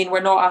 I mean, we're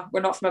not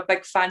from a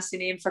big fancy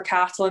name for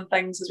cattle and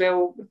things as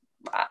well.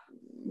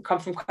 Come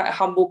from quite a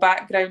humble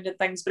background and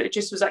things, but it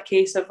just was a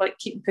case of like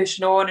keeping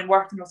pushing on and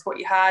working with what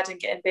you had and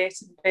getting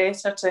better and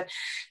better to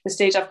the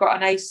stage I have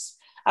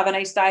a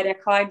nice diary of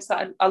clients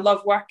that I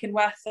love working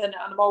with, and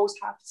I'm always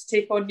happy to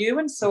take on new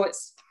ones, so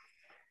it's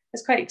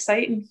quite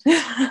exciting.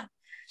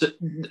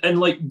 And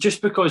like,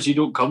 just because you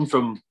don't come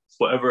from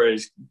whatever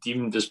is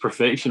deemed as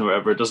perfection or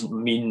whatever, doesn't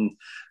mean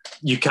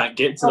you can't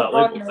get to that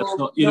level. That's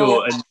not,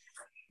 know, and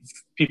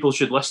people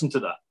should listen to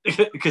that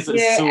because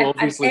it's so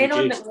obviously and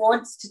anyone that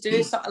wants to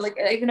do something, like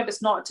even if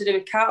it's not to do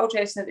with cattle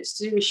dressing, if it's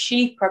to do with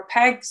sheep or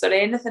pigs or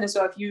anything as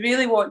well, if you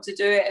really want to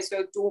do it as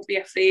well, don't be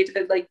afraid of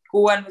it. Like,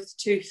 go in with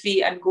 2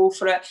 feet and go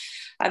for it.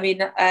 I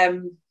mean,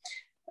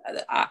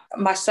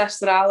 my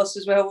sister Alice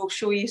as well will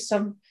show you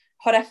some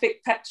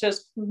horrific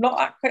pictures not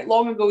that quite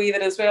long ago either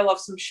as well, of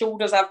some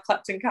shoulders I've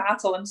clipped in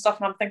cattle and stuff,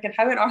 and I'm thinking,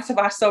 how on earth have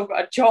I still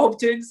got a job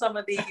doing some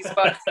of these?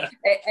 But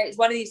it's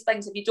one of these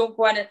things, if you don't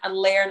go in and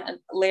learn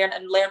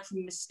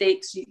from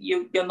mistakes,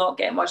 you'll not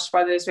get much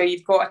further as well.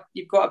 You've got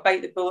to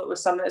bite the bullet with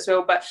something as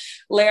well, but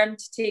learn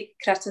to take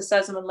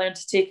criticism and learn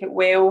to take it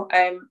well.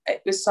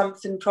 It was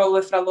something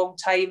probably for a long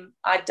time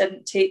I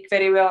didn't take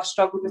very well. I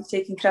struggled with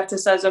taking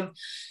criticism,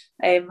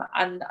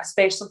 and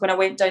especially when I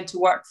went down to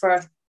work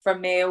for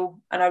Mel,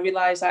 and I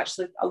realised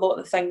actually a lot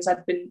of the things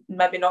I'd been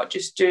maybe not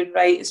just doing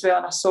right as well,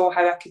 and I saw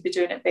how I could be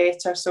doing it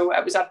better. So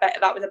that was a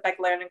big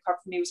learning curve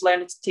for me, was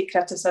learning to take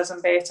criticism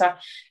better,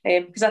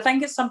 because I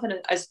think it's something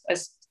as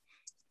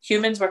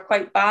humans we're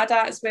quite bad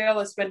at as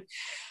well, as when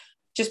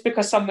just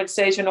because someone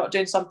says you're not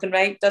doing something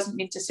right doesn't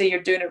mean to say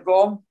you're doing it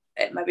wrong.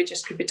 It maybe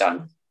just could be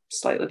done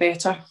slightly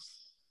better.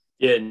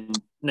 Yeah,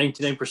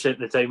 99% of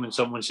the time when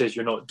someone says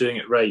you're not doing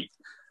it right,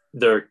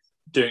 they're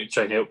doing it to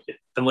try and help you,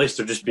 unless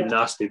they're just being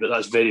nasty, but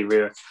that's very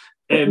rare.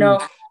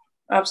 No,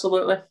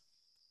 absolutely.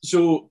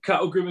 So,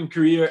 cattle grooming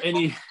career,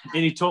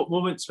 any top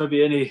moments,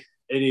 maybe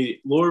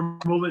any lower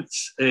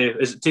moments?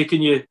 Where's it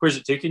taking you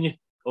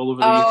all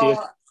over the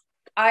UK?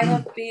 I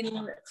have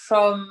been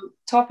from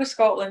top of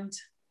Scotland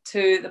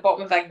to the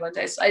bottom of England.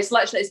 It's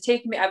literally, it's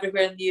taken me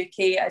everywhere in the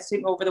UK. It's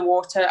taken me over the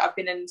water. I've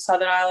been in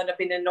Southern Ireland, I've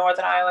been in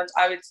Northern Ireland.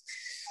 I would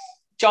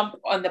jump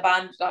on the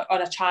band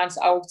on a chance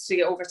to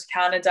get over to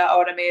Canada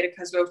or America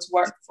as well to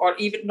work, or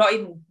even not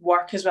even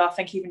work as well. I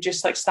think even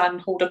just like stand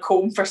and hold a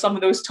comb for some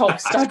of those top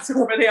studs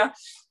over there.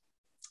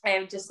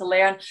 just to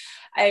learn.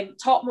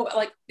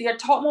 Like your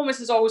top moments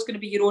is always going to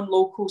be your own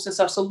locals and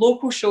stuff. So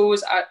local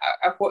shows are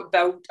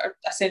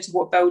essentially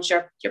what builds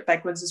your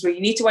big ones as well.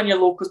 You need to win your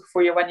locals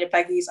before you win your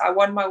biggies. I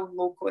won my own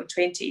local in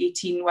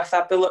 2018 with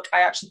a bullock.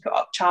 I actually put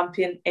up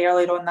champion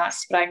earlier on that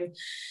spring.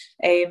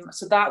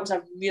 So that was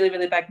a really,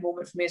 really big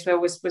moment for me as well,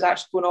 was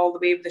actually going all the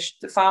way with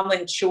the family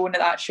had shown at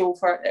that show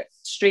for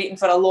straightened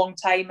for a long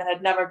time and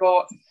had never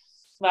got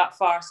that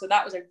far. So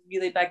that was a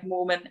really big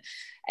moment.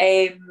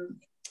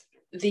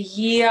 The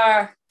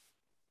year,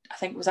 I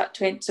think was at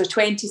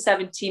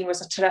 2017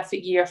 was a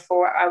terrific year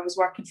I was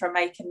working for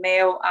Mike and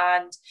Mel,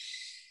 and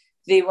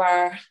they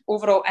were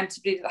overall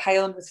interbreed at the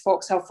Highland with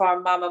Foxhill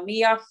Farm Mamma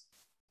Mia.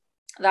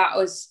 That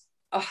was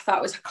a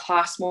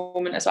class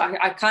moment as well.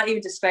 I can't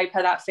even describe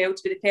how that felt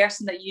to be the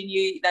person that you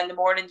knew that in the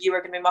morning you were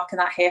going to be mucking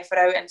that heifer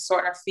out and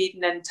sorting her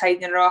feeding and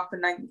tidying her up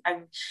and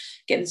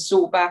getting the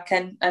soap back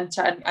in. And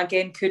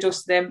again,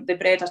 kudos to them. They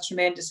bred a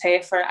tremendous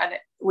heifer. And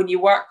when you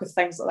work with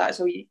things like that,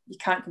 so you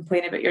can't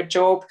complain about your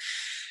job.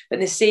 But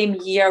in the same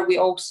year, they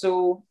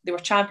were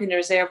champion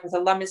reserve with the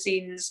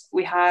limousines.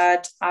 We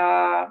had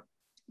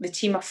the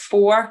team of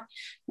 4.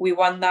 We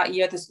won that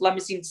year. The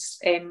limousines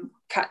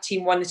cat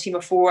team won the team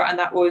of 4, and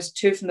that was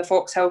 2 from the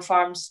Foxhill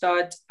Farm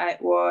stud.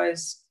 It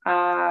was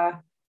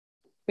where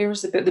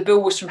was the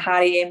bull was from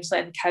Harry Emsley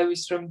and the cow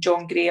was from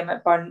John Graham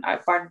at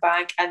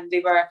Burnbank, and they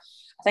were,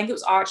 I think it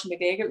was Archie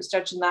McGregor was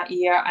judging that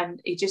year,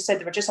 and he just said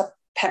they were just a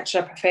picture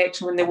of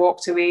perfection when they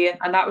walked away,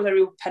 and that was a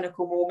real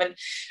pinnacle moment.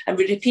 And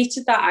we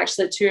repeated that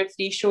actually at 2 or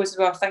 3 shows as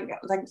well. I think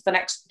for the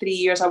next 3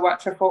 years I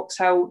worked for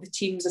Foxhill, the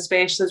teams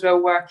especially as well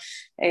were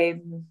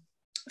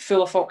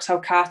full of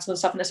Foxhill cattle and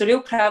stuff, and it's a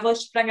real privilege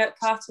to bring out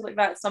cattle like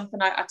that. It's something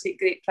I take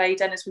great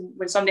pride in, is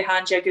when somebody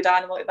hands you a good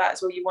animal like that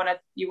as well, you want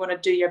to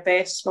do your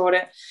best for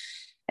it.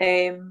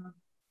 To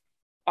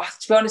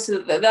be honest,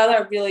 the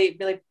other really,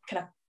 really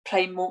kind of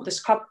prime moment,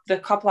 the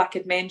couple I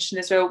could mention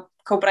as well,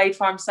 Kilbride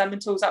Farm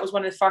Simmentals, that was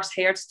one of the first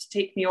herds to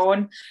take me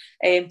on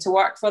to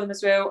work for them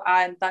as well,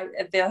 and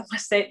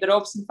the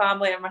Robson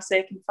family are my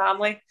second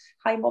family.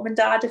 Hi mum and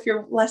dad if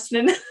you're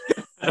listening.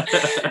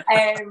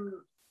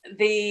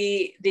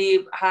 They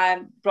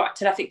brought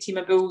a terrific team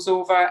of bulls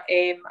over,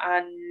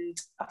 and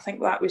I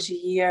think that was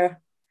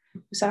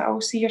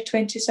also year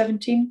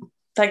 2017?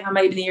 I think that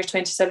might be the year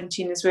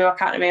 2017 as well, I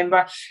can't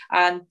remember.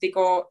 And they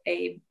got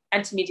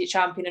intermediate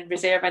champion and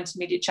reserve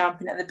intermediate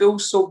champion, and the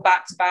bulls sold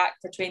back to back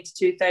for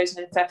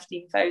 22,000 and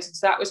 15,000.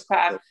 So that was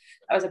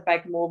a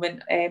big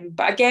moment.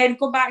 But again,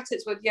 going back to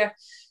it with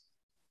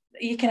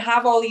you can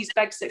have all these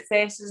big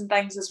successes and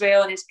things as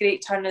well, and it's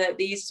great turning out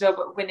these as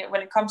well. But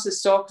when it comes to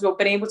stock as well,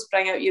 being able to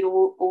bring out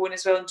your own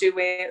as well and do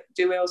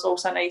well is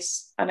also a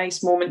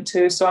nice moment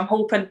too. So I'm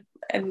hoping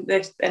in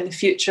the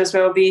future as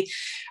well,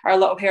 our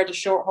little herd of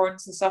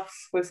shorthorns and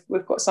stuff, we've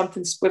got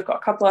a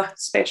couple of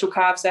special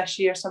calves this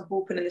year, so I'm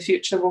hoping in the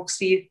future we'll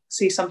see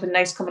something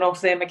nice coming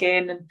off them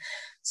again and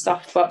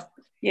stuff. But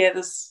yeah,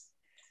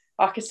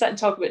 I could sit and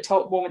talk about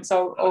top moments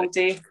all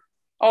day.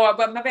 Oh,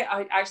 but maybe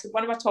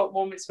one of my top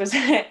moments was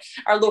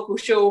our local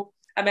show.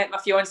 I met my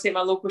fiance at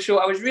my local show.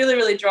 I was really,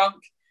 really drunk.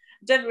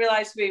 Didn't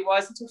realise who he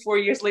was until 4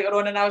 years later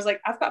on, and I was like,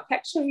 I've got a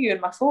picture of you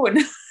in my phone.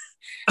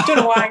 I don't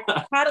know why.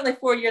 Apparently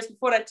 4 years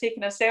before I'd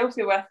taken a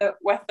selfie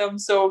with them.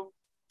 So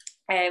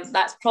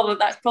that's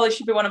probably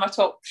should be one of my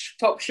top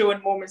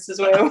showing moments as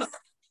well.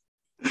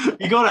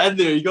 You got it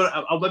in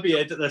there. I'll maybe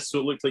edit this so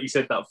it looks like you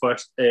said that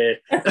first. I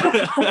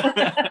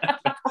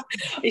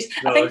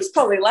think he's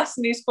probably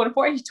listening. He's going,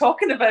 "What are you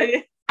talking about?"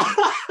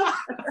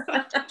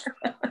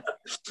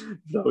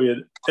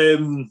 Brilliant.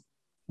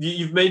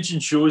 You've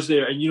mentioned shows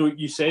there, and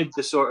you said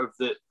the sort of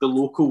the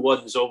local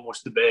one's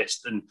almost the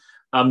best. And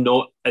I'm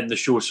not in the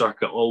show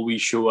circuit. All we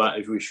show at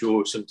is we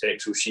show some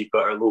Texel sheep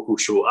at our local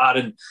show,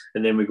 Arran,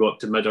 and then we go up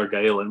to Mid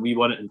Argyll, and we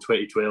won it in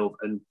 2012.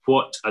 And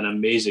what an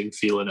amazing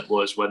feeling it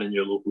was winning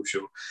your local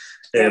show.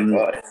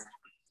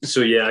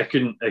 So yeah, I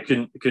couldn't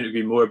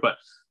agree more. But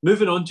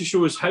moving on to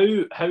shows, how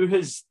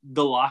has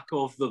the lack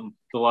of them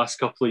the last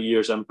couple of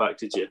years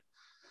impacted you?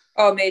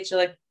 Oh,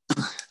 majorly.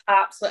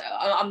 Absolutely.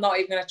 I'm not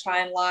even going to try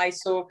and lie.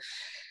 So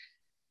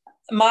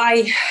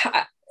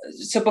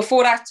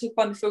before I took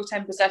on the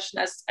full-time position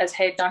as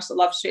head nurse at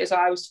Love Street, so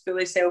I was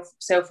fully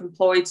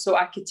self-employed, so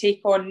I could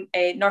take on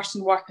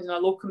nursing work on a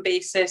locum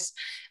basis,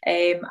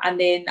 and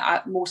then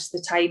most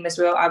of the time as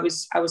well I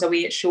was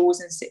away at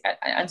shows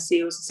and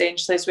sales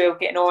essentially as well,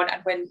 getting on.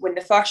 And when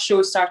the first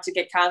show started to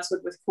get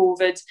cancelled with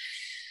COVID,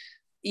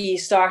 you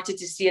started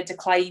to see a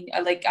decline.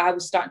 Like, I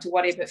was starting to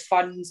worry about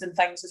funds and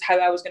things, as how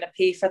I was going to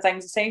pay for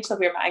things, essentially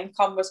where my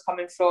income was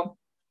coming from.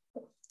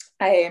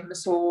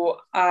 So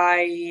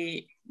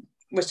I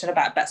was doing a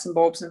bit of bits and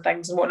bobs and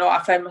things and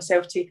whatnot. I found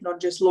myself taking on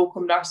just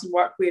local nursing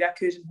work where I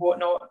could and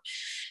whatnot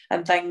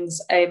and things.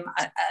 And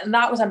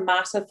that was a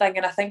massive thing.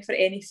 And I think for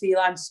any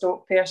freelance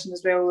stock person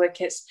as well, like,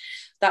 it's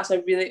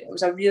it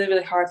was a really,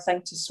 really hard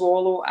thing to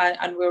swallow.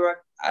 And we were,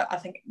 I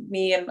think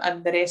me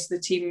and the rest of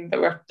the team that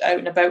were out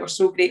and about were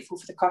so grateful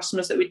for the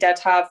customers that we did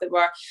have that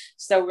were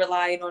still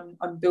relying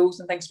on bills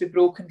and things to be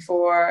broken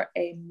for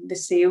the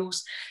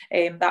sales.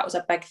 That was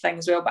a big thing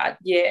as well. But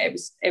yeah,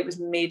 it was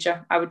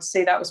major. I would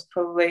say that was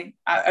probably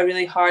a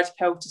really hard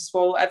pill to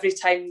swallow. Every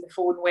time the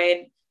phone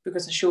went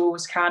because the show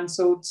was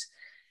cancelled,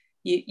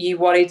 you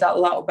worried a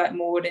little bit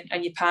more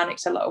and you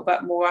panicked a little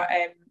bit more.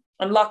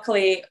 And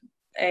luckily,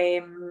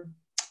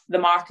 the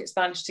markets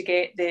managed to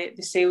get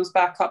the sales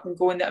back up and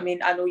going. I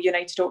mean, I know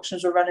United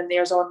Auctions were running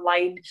theirs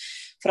online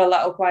for a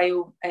little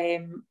while,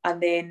 and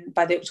then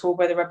by the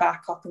October they were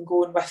back up and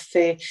going with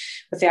the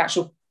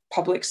actual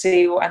public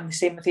sale, and the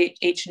same with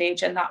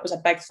H&H, and that was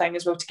a big thing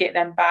as well to get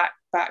them back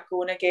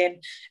going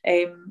again.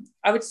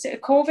 I would say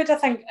COVID, I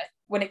think,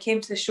 when it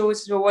came to the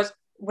shows as well, was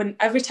when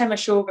every time a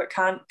show got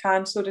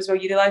cancelled as well,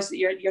 you realise that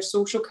your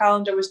social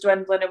calendar was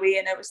dwindling away,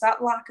 and it was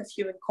that lack of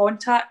human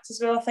contact as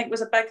well, I think, was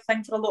a big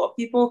thing for a lot of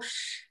people.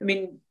 I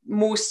mean,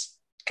 most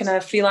kind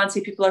of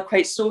freelancing people are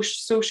quite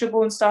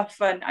sociable and stuff,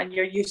 and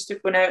you're used to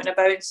going out and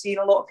about and seeing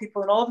a lot of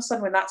people, and all of a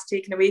sudden when that's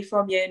taken away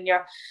from you and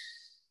you're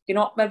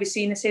not maybe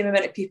seeing the same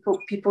amount of people,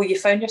 you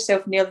found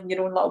yourself nearly in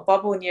your own little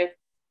bubble, and you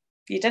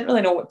didn't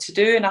really know what to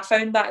do. And I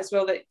found that as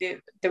well, that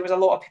there was a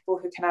lot of people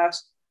who kind of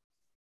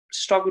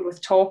struggled with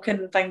talking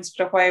and things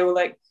for a while,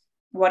 like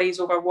worries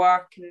over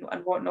work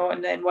and whatnot,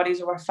 and then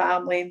worries over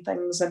family and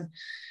things. And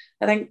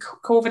I think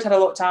COVID had a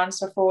lot to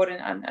answer for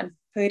and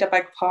played a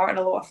big part in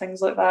a lot of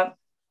things like that.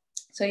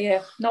 So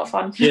yeah, not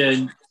fun.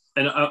 Yeah,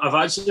 and I've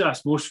actually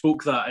asked most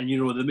folk that, and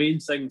the main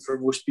thing for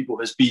most people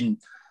has been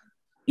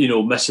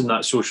missing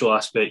that social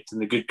aspect and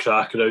the good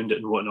crack around it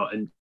and whatnot.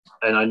 And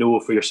I know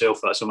for yourself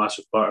that's a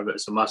massive part of it.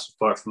 It's a massive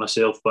part for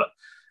myself. But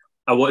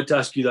I wanted to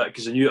ask you that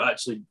because I knew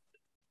actually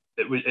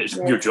it's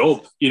your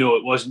job.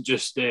 It wasn't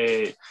just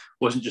the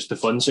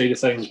fun side of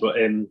things. But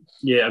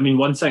yeah, I mean,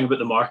 one thing about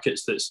the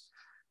markets that's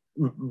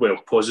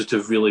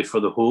positive really for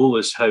the whole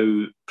is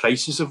how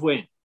prices have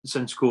went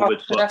since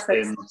COVID. But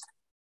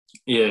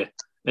yeah,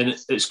 and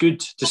it's good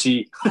to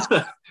see.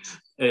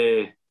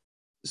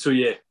 So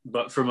yeah,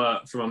 but from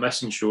a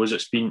missing shows,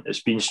 it's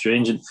been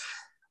strange. And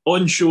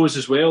on shows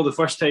as well, the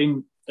first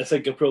time I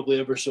think I probably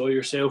ever saw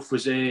yourself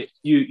was you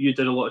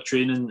did a lot of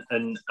training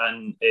and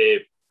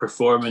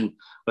performing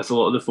with a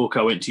lot of the folk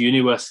I went to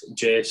uni with,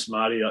 Jess,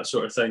 Mary, that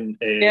sort of thing.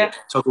 Yeah.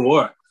 Tug of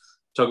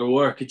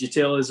War. Could you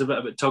tell us a bit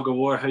about Tug of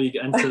War, how you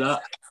get into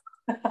that?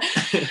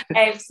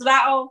 So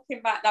that all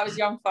came back. That was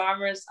Young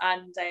Farmers,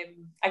 and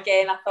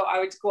again, I thought I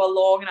would go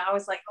along, and I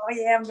was like, oh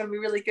yeah, I'm going to be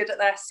really good at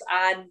this.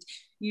 And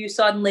you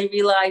suddenly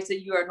realise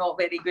that you are not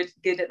very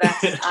good at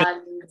this.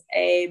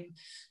 And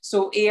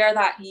so Ayr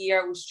that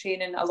year was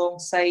training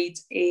alongside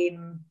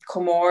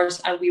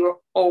Comores, and we were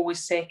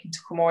always second to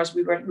Comores.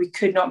 We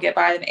could not get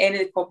by in any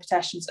of the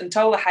competitions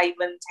until the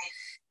Highland,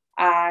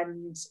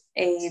 and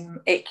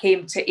it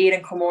came to Ayr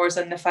and Comores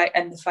in the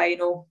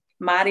final.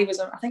 Mary was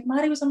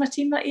on my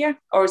team that year,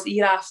 or was the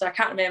year after, I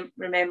can't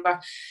remember.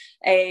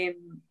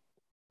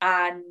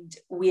 And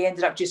we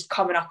ended up just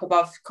coming up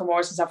above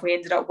Comores and stuff. We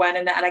ended up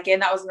winning it, and again,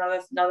 that was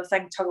another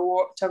thing. Tug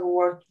of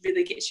war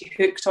really gets you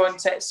hooked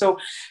onto it. So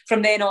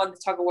from then on, the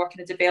tug of war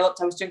kind of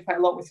developed. I was doing quite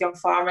a lot with Young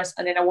Farmers,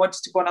 and then I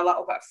wanted to go on a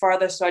little bit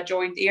further, so I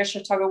joined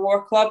Ayrshire Tug of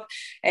War Club,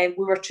 and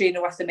we were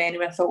training with them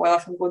anyway. I thought, well,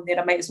 if I'm going there,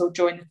 I might as well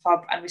join the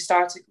club. And we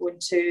started going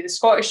to the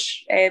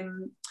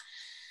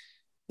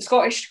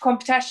Scottish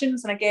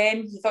competitions, and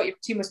again, you thought your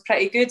team was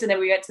pretty good, and then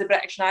we went to the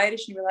British and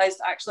Irish, and you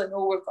realised actually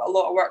no, we've got a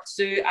lot of work to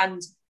do.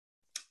 And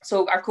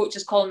so our coach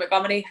is Colin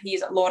Montgomery.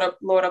 He's at Laura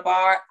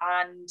Bar,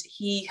 and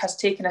he has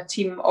taken a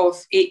team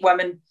of 8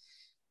 women,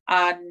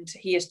 and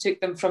he has took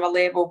them from a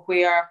level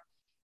where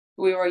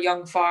we were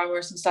young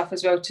farmers and stuff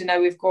as well to now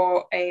we've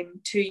got 2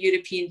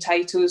 European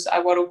titles,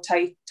 a world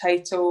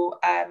title,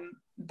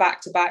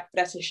 back-to-back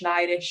British and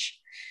Irish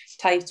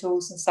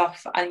titles and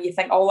stuff. And you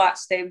think all that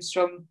stems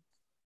from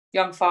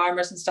Young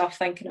Farmers and stuff,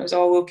 thinking it was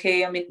all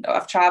okay. I mean,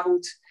 I've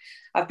travelled.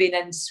 I've been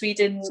in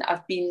Sweden,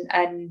 I've been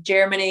in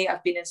Germany,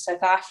 I've been in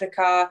South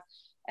Africa.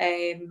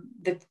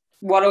 The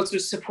Worlds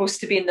was supposed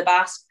to be in the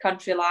Basque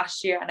Country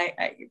last year, and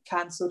I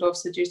cancelled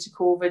obviously due to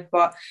COVID.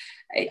 But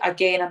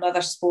again,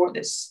 another sport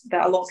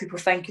that a lot of people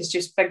think is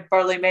just big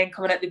burly men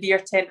coming out the beer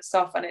tent and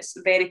stuff, and it's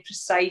very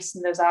precise,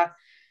 and there's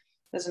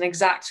an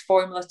exact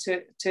formula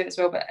to it as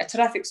well. But a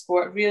terrific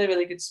sport, really,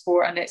 really good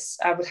sport, and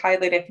I would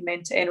highly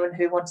recommend to anyone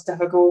who wanted to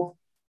have a go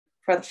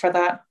for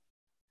that.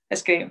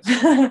 It's great.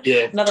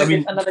 Yeah, another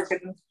good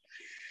one.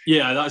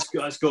 Yeah, that's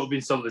got to be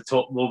some of the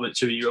top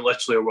moments where you're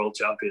literally a world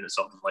champion or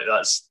something like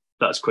that.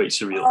 That's quite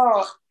surreal.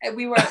 Oh,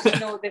 we were,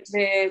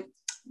 the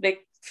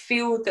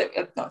field,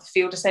 not the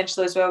field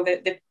essentially as well,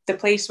 the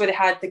place where they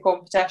had the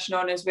competition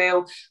on as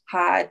well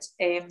had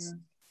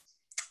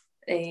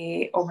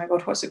oh my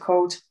god, what's it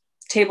called?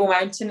 Table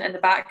Mountain in the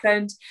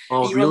background.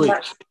 Oh, really?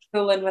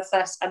 Pulling with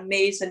this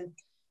amazing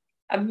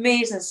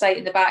amazing sight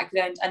in the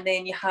background, and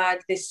then you had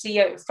the sea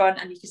out in front,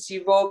 and you could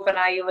see Robben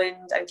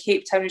Island, and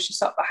Cape Town was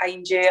just up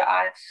behind you.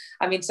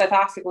 I mean, South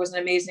Africa was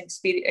an amazing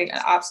experience,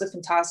 an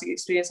absolutely fantastic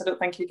experience. I don't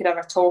think you could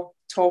ever top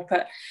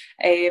it.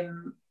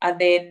 And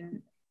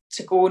then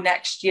to go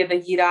next year, the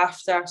year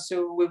after,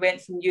 so we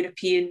went from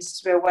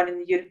Europeans, we were winning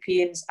the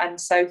Europeans and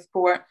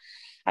Southport,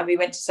 and we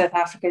went to South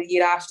Africa the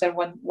year after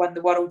and won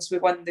the Worlds. We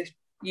won the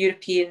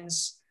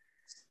Europeans,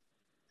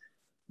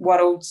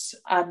 Worlds,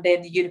 and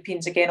then the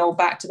Europeans again, all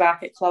back to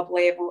back at club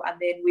level. And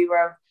then we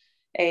were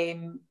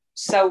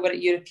silver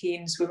at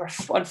Europeans. We were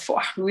on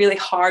really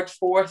hard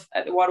fourth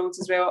at the Worlds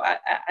as well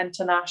at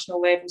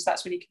international levels.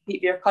 That's when you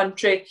compete for your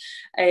country.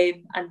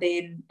 And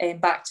then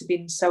back to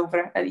being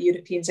silver at the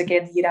Europeans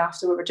again the year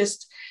after. We were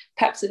just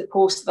pipped at the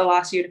post at the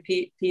last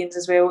Europeans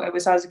as well. It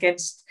was us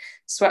against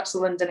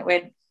Switzerland, and it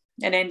went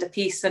an end of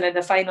piece. And in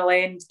the final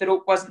end, the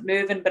rope wasn't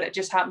moving, but it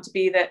just happened to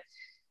be that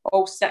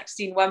all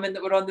 16 women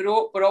that were on the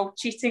rope were all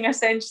cheating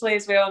essentially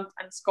as well.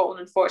 And Scotland,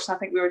 unfortunately, I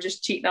think we were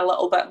just cheating a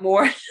little bit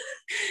more,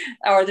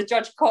 or the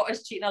judge caught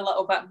us cheating a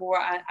little bit more,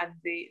 and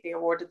they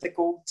awarded the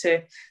gold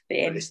to the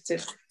end to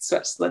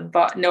Switzerland.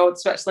 But no,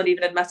 Switzerland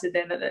even admitted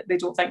then that they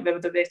don't think they were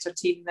the better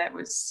team. It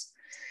was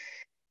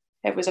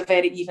a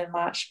very even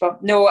match.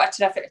 But no, a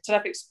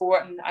terrific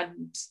sport,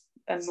 and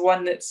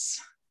one that's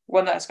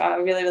got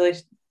a really, really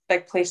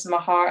big place in my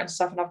heart and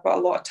stuff. And I've got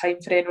a lot of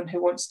time for anyone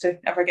who wants to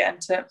ever get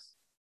into it.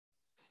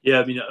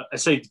 Yeah, I mean,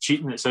 aside the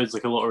cheating, it sounds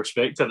like a lot of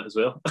respect in it as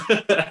well.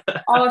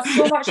 Oh,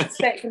 so much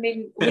respect. I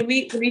mean, when I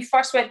went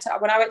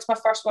to my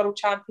first World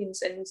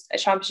Champions in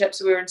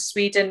Championships, we were in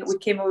Sweden. We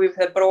came away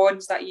with a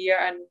bronze that year,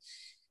 and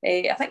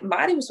I think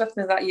Mary was with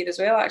me that year as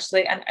well,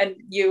 actually. And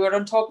you were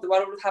on top of the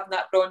world with having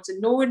that bronze,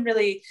 and no one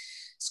really.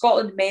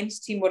 Scotland men's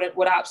team were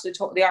absolutely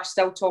top. They are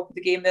still top of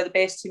the game. They're the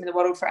best team in the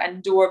world for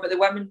indoor, but the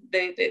women,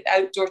 the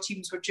outdoor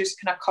teams were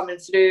just kind of coming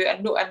through,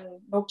 and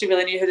nobody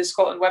really knew who the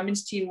Scotland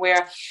women's team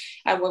were.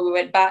 And when we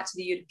went back to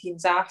the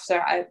Europeans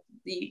after,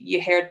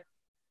 you heard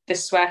the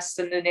Swiss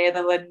and the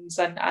Netherlands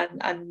and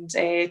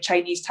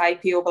Chinese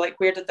Taipei over, like,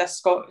 where did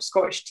this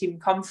Scottish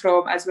team come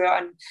from as well?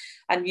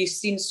 And you've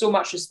seen so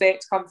much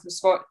respect come from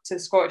to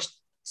the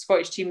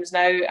Scottish teams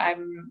now.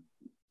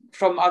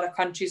 From other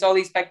countries, all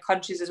these big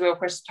countries as well,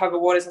 where tug of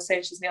war is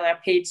essentially nearly a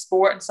paid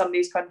sport. In some of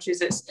these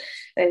countries, it's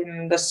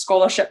there's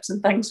scholarships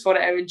and things for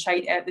it out in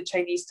China, at the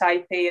Chinese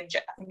Taipei, and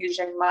I think it's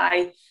Chiang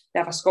Mai, they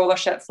have a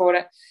scholarship for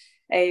it.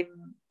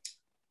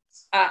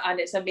 And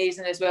it's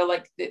amazing as well,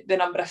 like the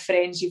number of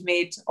friends you've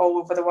made all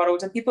over the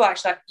world, and people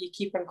actually you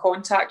keep in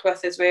contact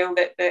with as well,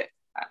 that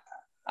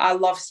I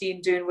love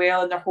seeing doing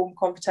well in their home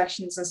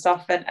competitions and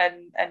stuff in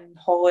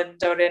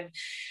Holland or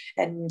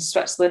in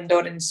Switzerland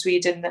or in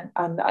Sweden,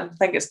 and I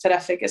think it's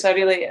terrific. It's a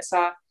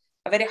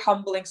very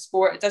humbling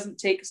sport.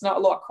 It's not a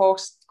lot of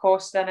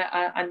cost in it,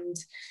 and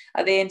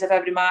at the end of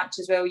every match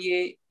as well,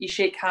 you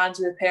shake hands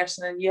with the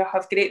person and you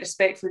have great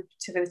respect for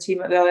the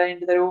team at the other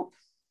end of the rope.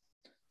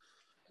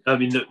 I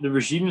mean, the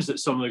regimes that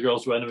some of the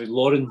girls were in, I mean,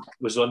 Lauren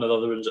was one of the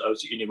other ones that I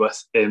was at uni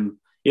with.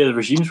 The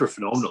regimes were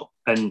phenomenal,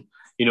 and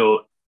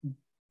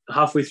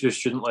halfway through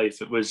student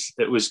life, it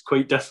was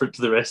quite different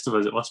to the rest of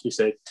us, it must be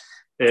said.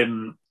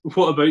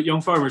 What about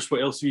Young Farmers?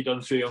 What else have you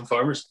done through Young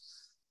Farmers?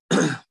 I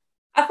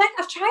think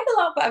I've tried a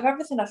little bit of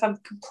everything, if I'm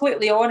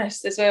completely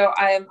honest as well.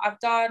 I've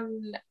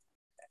done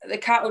the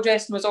cattle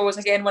dressing was always,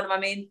 again, one of my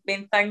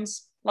main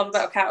things. Love a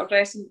bit of cattle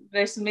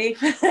dressing me.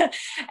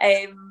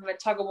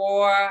 Tug of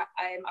war.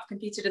 I've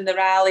competed in the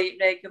rally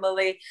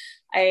regularly.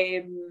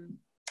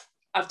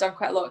 I've done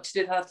quite a lot to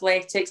do with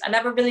athletics. I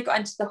never really got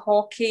into the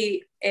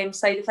hockey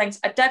side of things.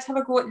 I did have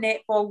a go at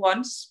netball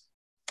once.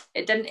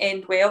 It didn't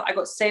end well. I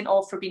got sent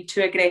off for being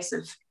too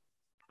aggressive.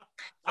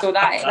 So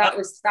that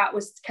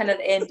was kind of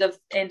the end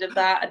of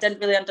that. I didn't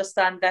really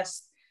understand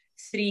this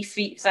 3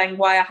 feet thing,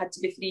 why I had to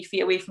be 3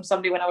 feet away from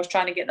somebody when I was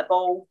trying to get the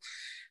ball.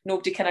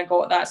 Nobody kind of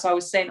got that, so I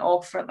was sent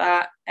off for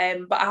that.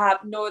 But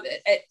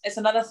it's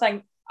another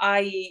thing.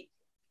 I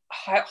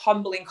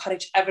humbly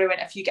encourage everyone,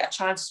 if you get a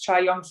chance to try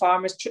Young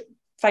Farmers,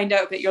 find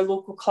out about your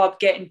local club,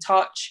 get in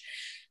touch.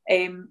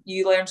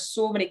 You learn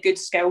so many good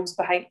skills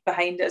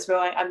behind it as well.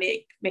 I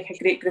make a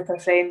great group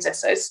of friends.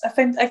 I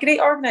find a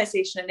great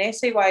organisation, and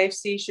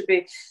SAYFC should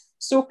be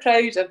so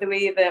proud of the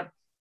way that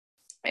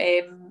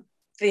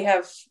they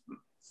have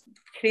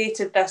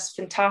created this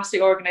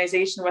fantastic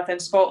organisation within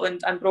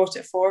Scotland and brought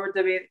it forward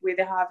the way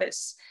they have.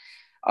 It's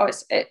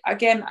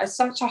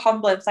such a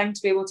humbling thing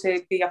to be able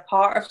to be a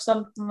part of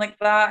something like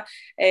that.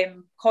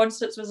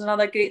 Concerts was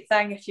another great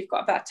thing. If you've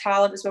got a bit of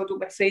talent as well, don't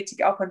be afraid to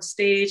get up on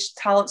stage.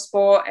 Talent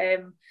spot,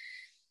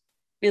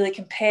 really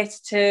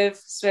competitive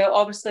as well.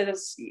 Obviously,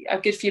 there's a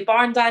good few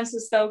barn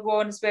dances still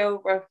going as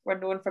well. We're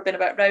known for being a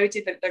bit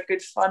rowdy, but they're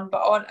good fun.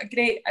 But a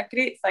great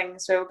thing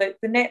as well. The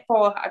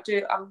netball,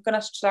 I'm going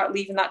to start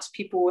leaving that to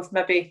people with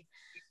maybe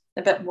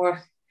a bit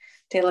more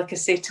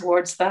delicacy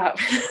towards that.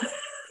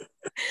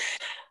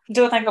 I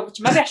don't think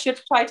maybe I should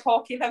have tried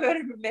hockey. Maybe I would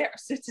have been better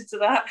suited to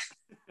that.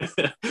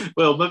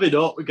 Well, maybe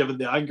not, given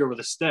the anger with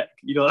a stick,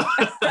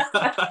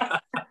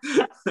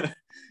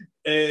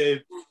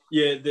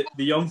 Yeah,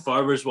 the young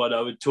farmers one,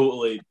 I would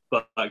totally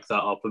back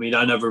that up. I mean,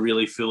 I never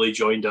really fully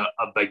joined a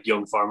big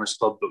young farmers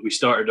club, but we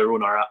started our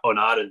own on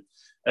Arran,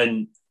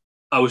 and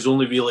I was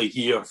only really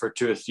here for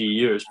 2 or 3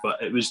 years.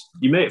 But it was,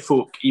 you met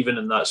folk even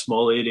in that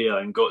small area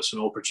and got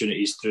some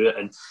opportunities through it.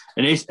 And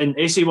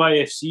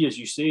SAYFC, as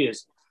you say,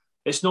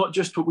 it's not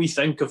just what we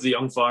think of the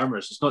young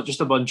farmers. It's not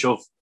just a bunch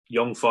of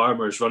young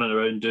farmers running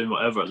around doing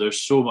whatever.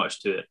 There's so much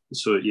to it.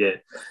 So yeah,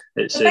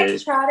 it's a big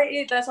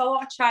charity. There's a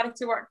lot of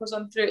charity work goes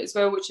on through it as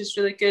well, which is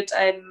really good.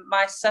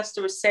 My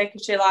sister was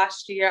secretary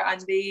last year, and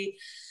they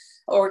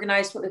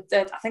organised what they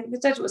did. I think they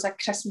did it was a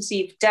Christmas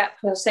Eve dip.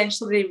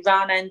 Essentially, they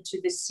ran into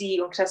the sea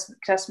on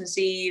Christmas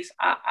Eve,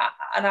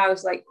 and I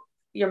was like,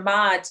 "You're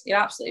mad! You're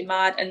absolutely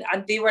mad!"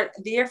 And they were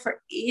there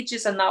for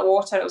ages in that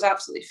water. It was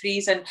absolutely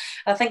freezing.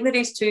 I think they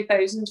raised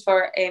 2,000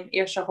 for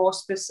Ayrshire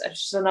Hospice,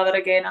 which is another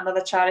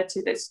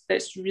charity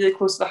that's really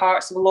close to the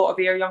hearts of a lot of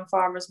Ayr Young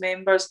Farmers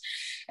members.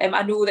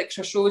 I know that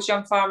Crossroads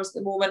Young Farmers at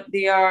the moment,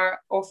 they are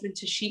offering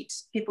to sheet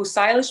people's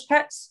silage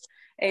pits.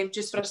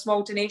 Just for a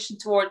small donation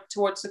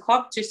towards the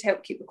club, just to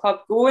help keep the club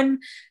going.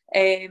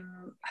 I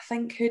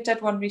think who did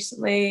one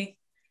recently?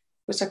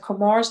 Was a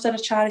Comores did a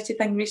charity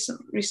thing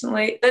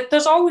recently.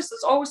 There's always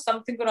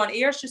something going on.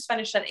 Ayr's just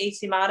finished an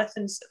 80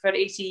 marathons for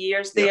 80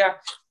 years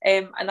there,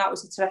 and that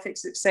was a terrific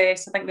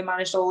success. I think they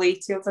managed all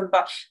 80 of them,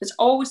 but there's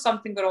always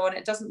something going on.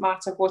 It doesn't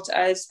matter what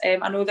it is. I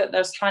know that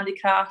there's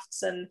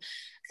handicrafts and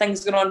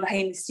things going on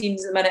behind the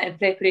scenes at the minute in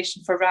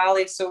preparation for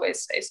rally, so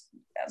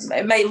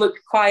it might look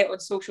quiet on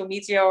social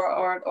media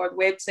or the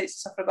websites and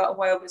stuff for a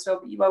while as well,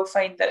 but you will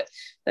find that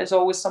there's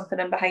always something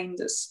in behind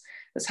that's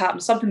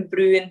happening, something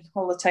brewing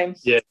all the time.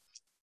 Yeah.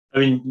 I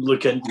mean,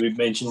 we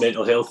mentioned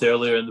mental health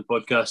earlier in the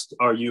podcast.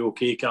 Are You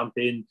OK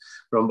campaign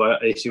run by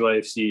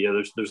SAYFC?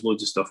 Yeah, there's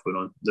loads of stuff going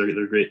on.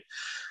 They're great.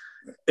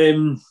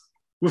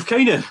 We've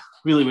kind of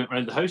really went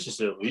around the house just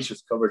there, Louise.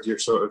 We've covered your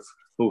sort of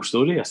whole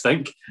story, I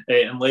think.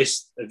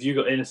 Unless, have you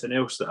got anything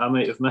else that I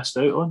might have missed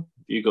out on?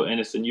 Have you got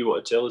anything you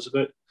want to tell us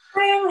about?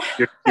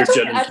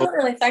 I don't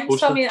really think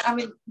so. I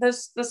mean,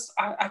 there's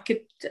I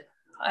could,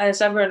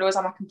 as everyone knows,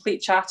 I'm a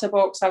complete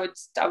chatterbox. I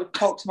would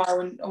talk to my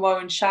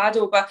own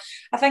shadow. But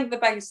I think the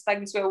biggest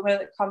thing as well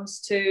when it comes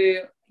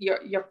to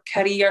your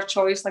career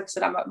choice, like I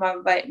said, I'm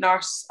a vet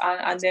nurse,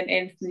 and then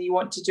anything you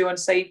want to do on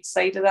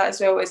side of that as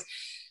well is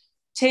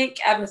take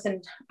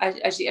everything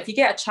if you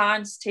get a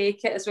chance,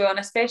 take it as well, and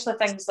especially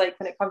things like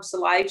when it comes to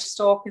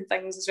livestock and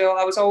things as well.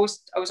 I was always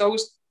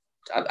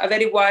a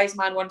very wise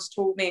man once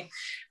told me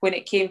when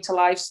it came to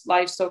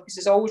livestock, he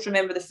says, always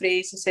remember the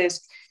phrase, he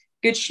says,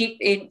 good sheep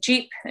ain't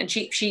cheap and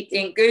cheap sheep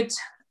ain't good.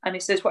 And he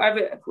says,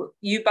 whatever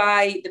you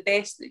buy, the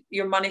best that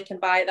your money can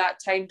buy at that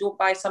time, don't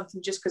buy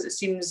something just because it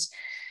seems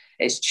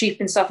it's cheap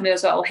and stuff, and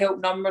it'll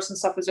help numbers and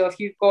stuff as well. If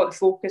you've got the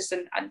focus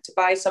and to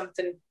buy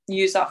something,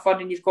 use that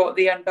funding you've got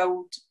there and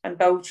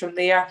build from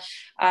there,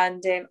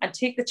 and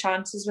take the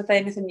chances with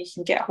anything you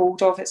can get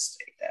hold of. It's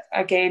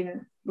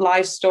again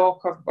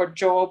livestock or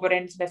job or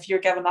anything. If you're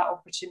given that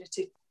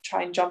opportunity,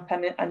 try and jump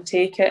in and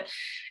take it.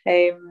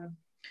 I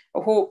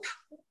hope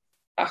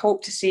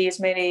to see as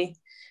many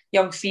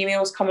young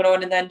females coming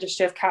on in the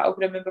industry of cattle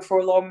grooming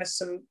before long. There's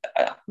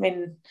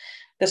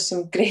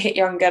some great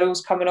young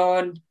girls coming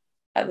on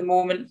at the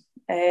moment.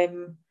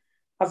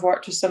 I've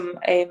worked with some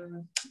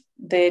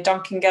the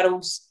Duncan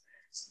girls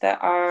that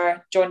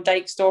are John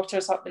Dyke's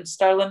daughters up in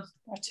Stirling,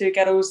 are two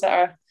girls that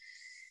are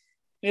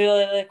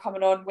really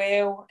coming on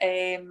well.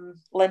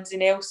 Lindsay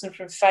Nelson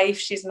from Fife,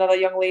 she's another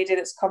young lady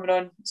that's coming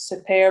on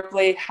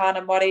superbly.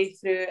 Hannah Murray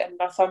through in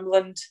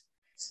Northumberland.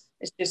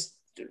 It's just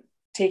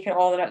taking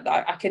all of it.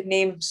 I could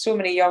name so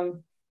many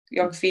young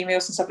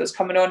females and stuff that's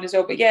coming on as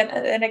well. But yeah,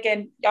 and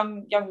again,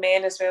 young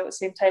men as well at the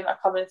same time are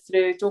coming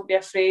through. Don't be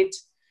afraid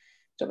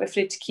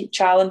to keep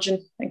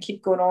challenging and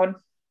keep going on.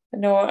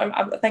 No,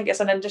 I think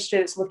it's an industry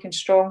that's looking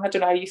strong. I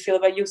don't know how you feel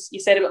about you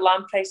said about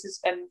lamb prices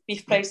and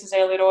beef prices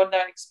earlier on.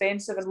 They're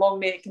expensive and long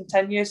may it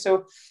continue.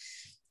 So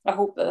I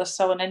hope that there's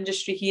still an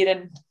industry here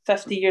in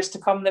 50 years to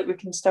come that we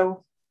can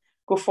still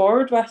go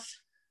forward with.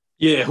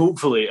 Yeah,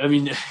 hopefully. I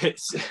mean,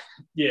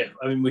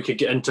 we could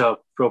get into a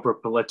proper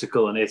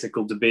political and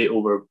ethical debate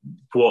over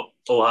what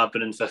will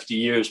happen in 50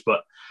 years,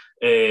 but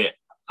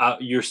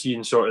you're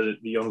seeing sort of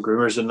the young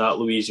groomers in that,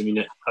 Louise. I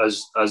mean,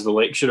 as the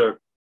lecturer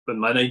in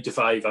my 9 to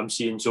 5, I'm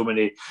seeing so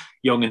many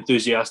young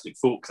enthusiastic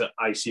folk that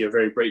I see a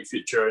very bright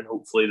future, and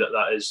hopefully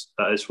that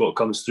is what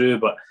comes through.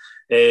 But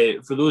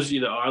for those of you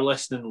that are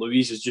listening,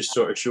 Louise is just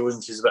sort of showing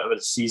she's a bit of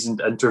a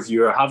seasoned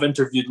interviewer. I have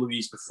interviewed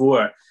Louise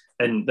before,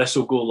 and this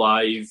will go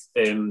live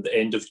the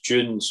end of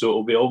June, so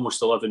it'll be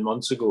almost 11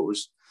 months ago. It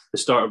was the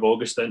start of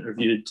August I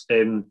interviewed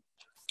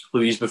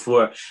Louise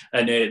before.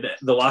 And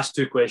the last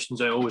 2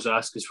 questions I always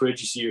ask is, where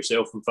do you see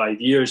yourself in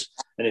 5 years?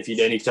 And if you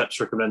had any tips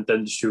for coming into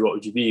industry, what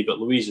would you be? But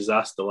Louise has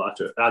answered the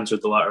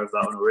latter of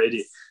that one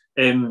already.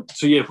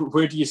 So yeah,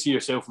 where do you see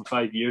yourself in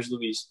 5 years,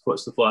 Louise?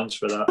 What's the plans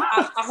for that?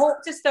 I hope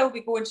to still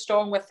be going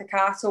strong with the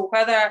cattle,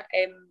 whether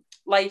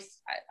life.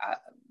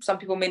 Some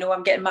people may know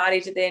I'm getting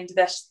married at the end of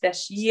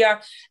this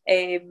year,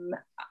 and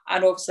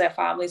obviously a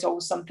family is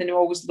always something to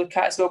always look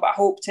at as well. But I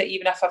hope to,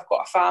 even if I've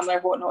got a family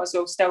or whatnot as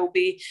well, still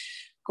be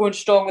going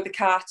strong with the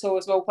cattle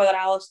as well. Whether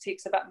Alice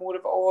takes a bit more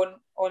of it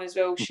on as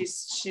well.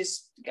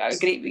 She's got a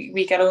great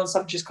wee girl and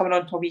something. She's coming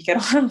on to a wee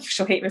girl.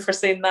 She'll hate me for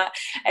saying that.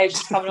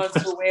 She's coming on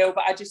so well,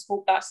 but I just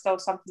hope that's still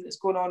something that's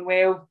going on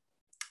well.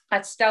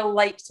 I'd still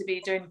like to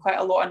be doing quite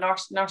a lot of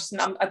nursing.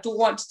 I don't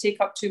want to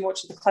take up too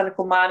much of the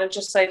clinical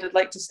manager side. I'd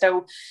like to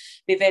still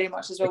be very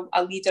much as well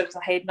a leader, as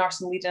a head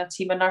nurse and leading a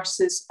team of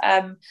nurses.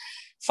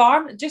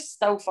 Just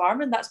still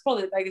farming. That's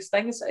probably the biggest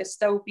thing, is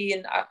still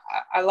being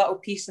a little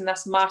piece in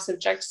this massive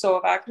jigsaw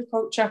of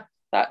agriculture.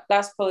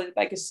 That's probably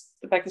the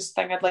biggest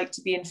thing I'd like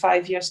to be in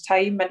 5 years'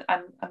 time,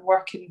 and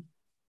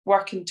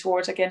working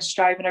towards, again,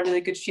 striving a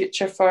really good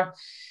future for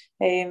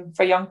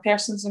young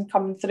persons and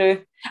coming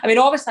through. I mean,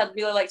 obviously, I'd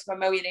really like to be a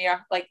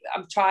millionaire. Like,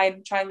 I'm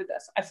trying with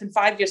this. If in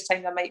 5 years'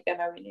 time I might be a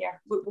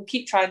millionaire, we'll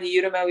keep trying the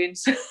Euro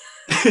Millions.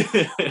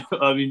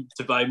 I mean,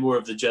 to buy more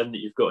of the gin that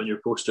you've got on your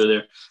poster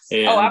there.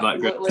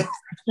 Absolutely.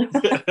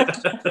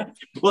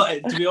 Well,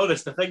 to be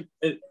honest, I think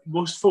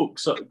most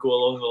folks sort of go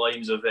along the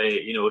lines of,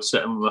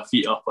 sitting with my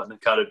feet up in the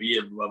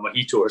Caribbean with a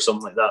mojito or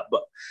something like that.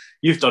 But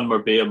you've done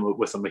Marbella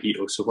with a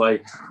mojito, so why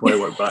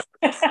work back?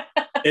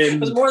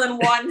 There's more than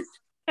one.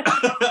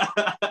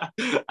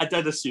 I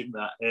did assume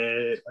that.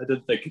 I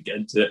didn't think I'd get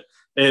into it.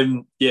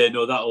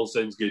 That all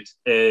sounds good.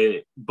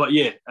 But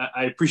yeah,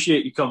 I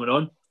appreciate you coming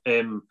on.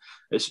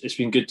 It's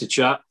been good to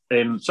chat.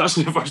 It's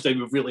actually the first time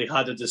we've really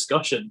had a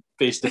discussion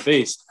face to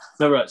face.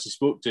 Never actually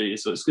spoke to you,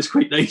 so it's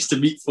quite nice to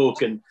meet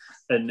folk and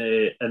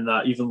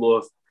that, even though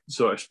I've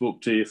sort of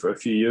spoke to you for a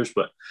few years.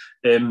 But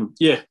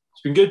it's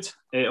been good.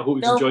 I hope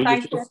you've enjoyed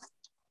it.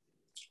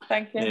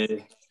 Thank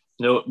you.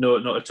 No,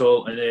 not at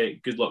all.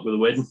 And good luck with the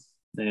wedding.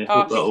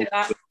 Hope that'll...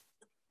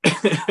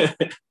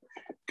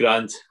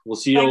 Grand. We'll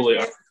see you all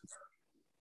later.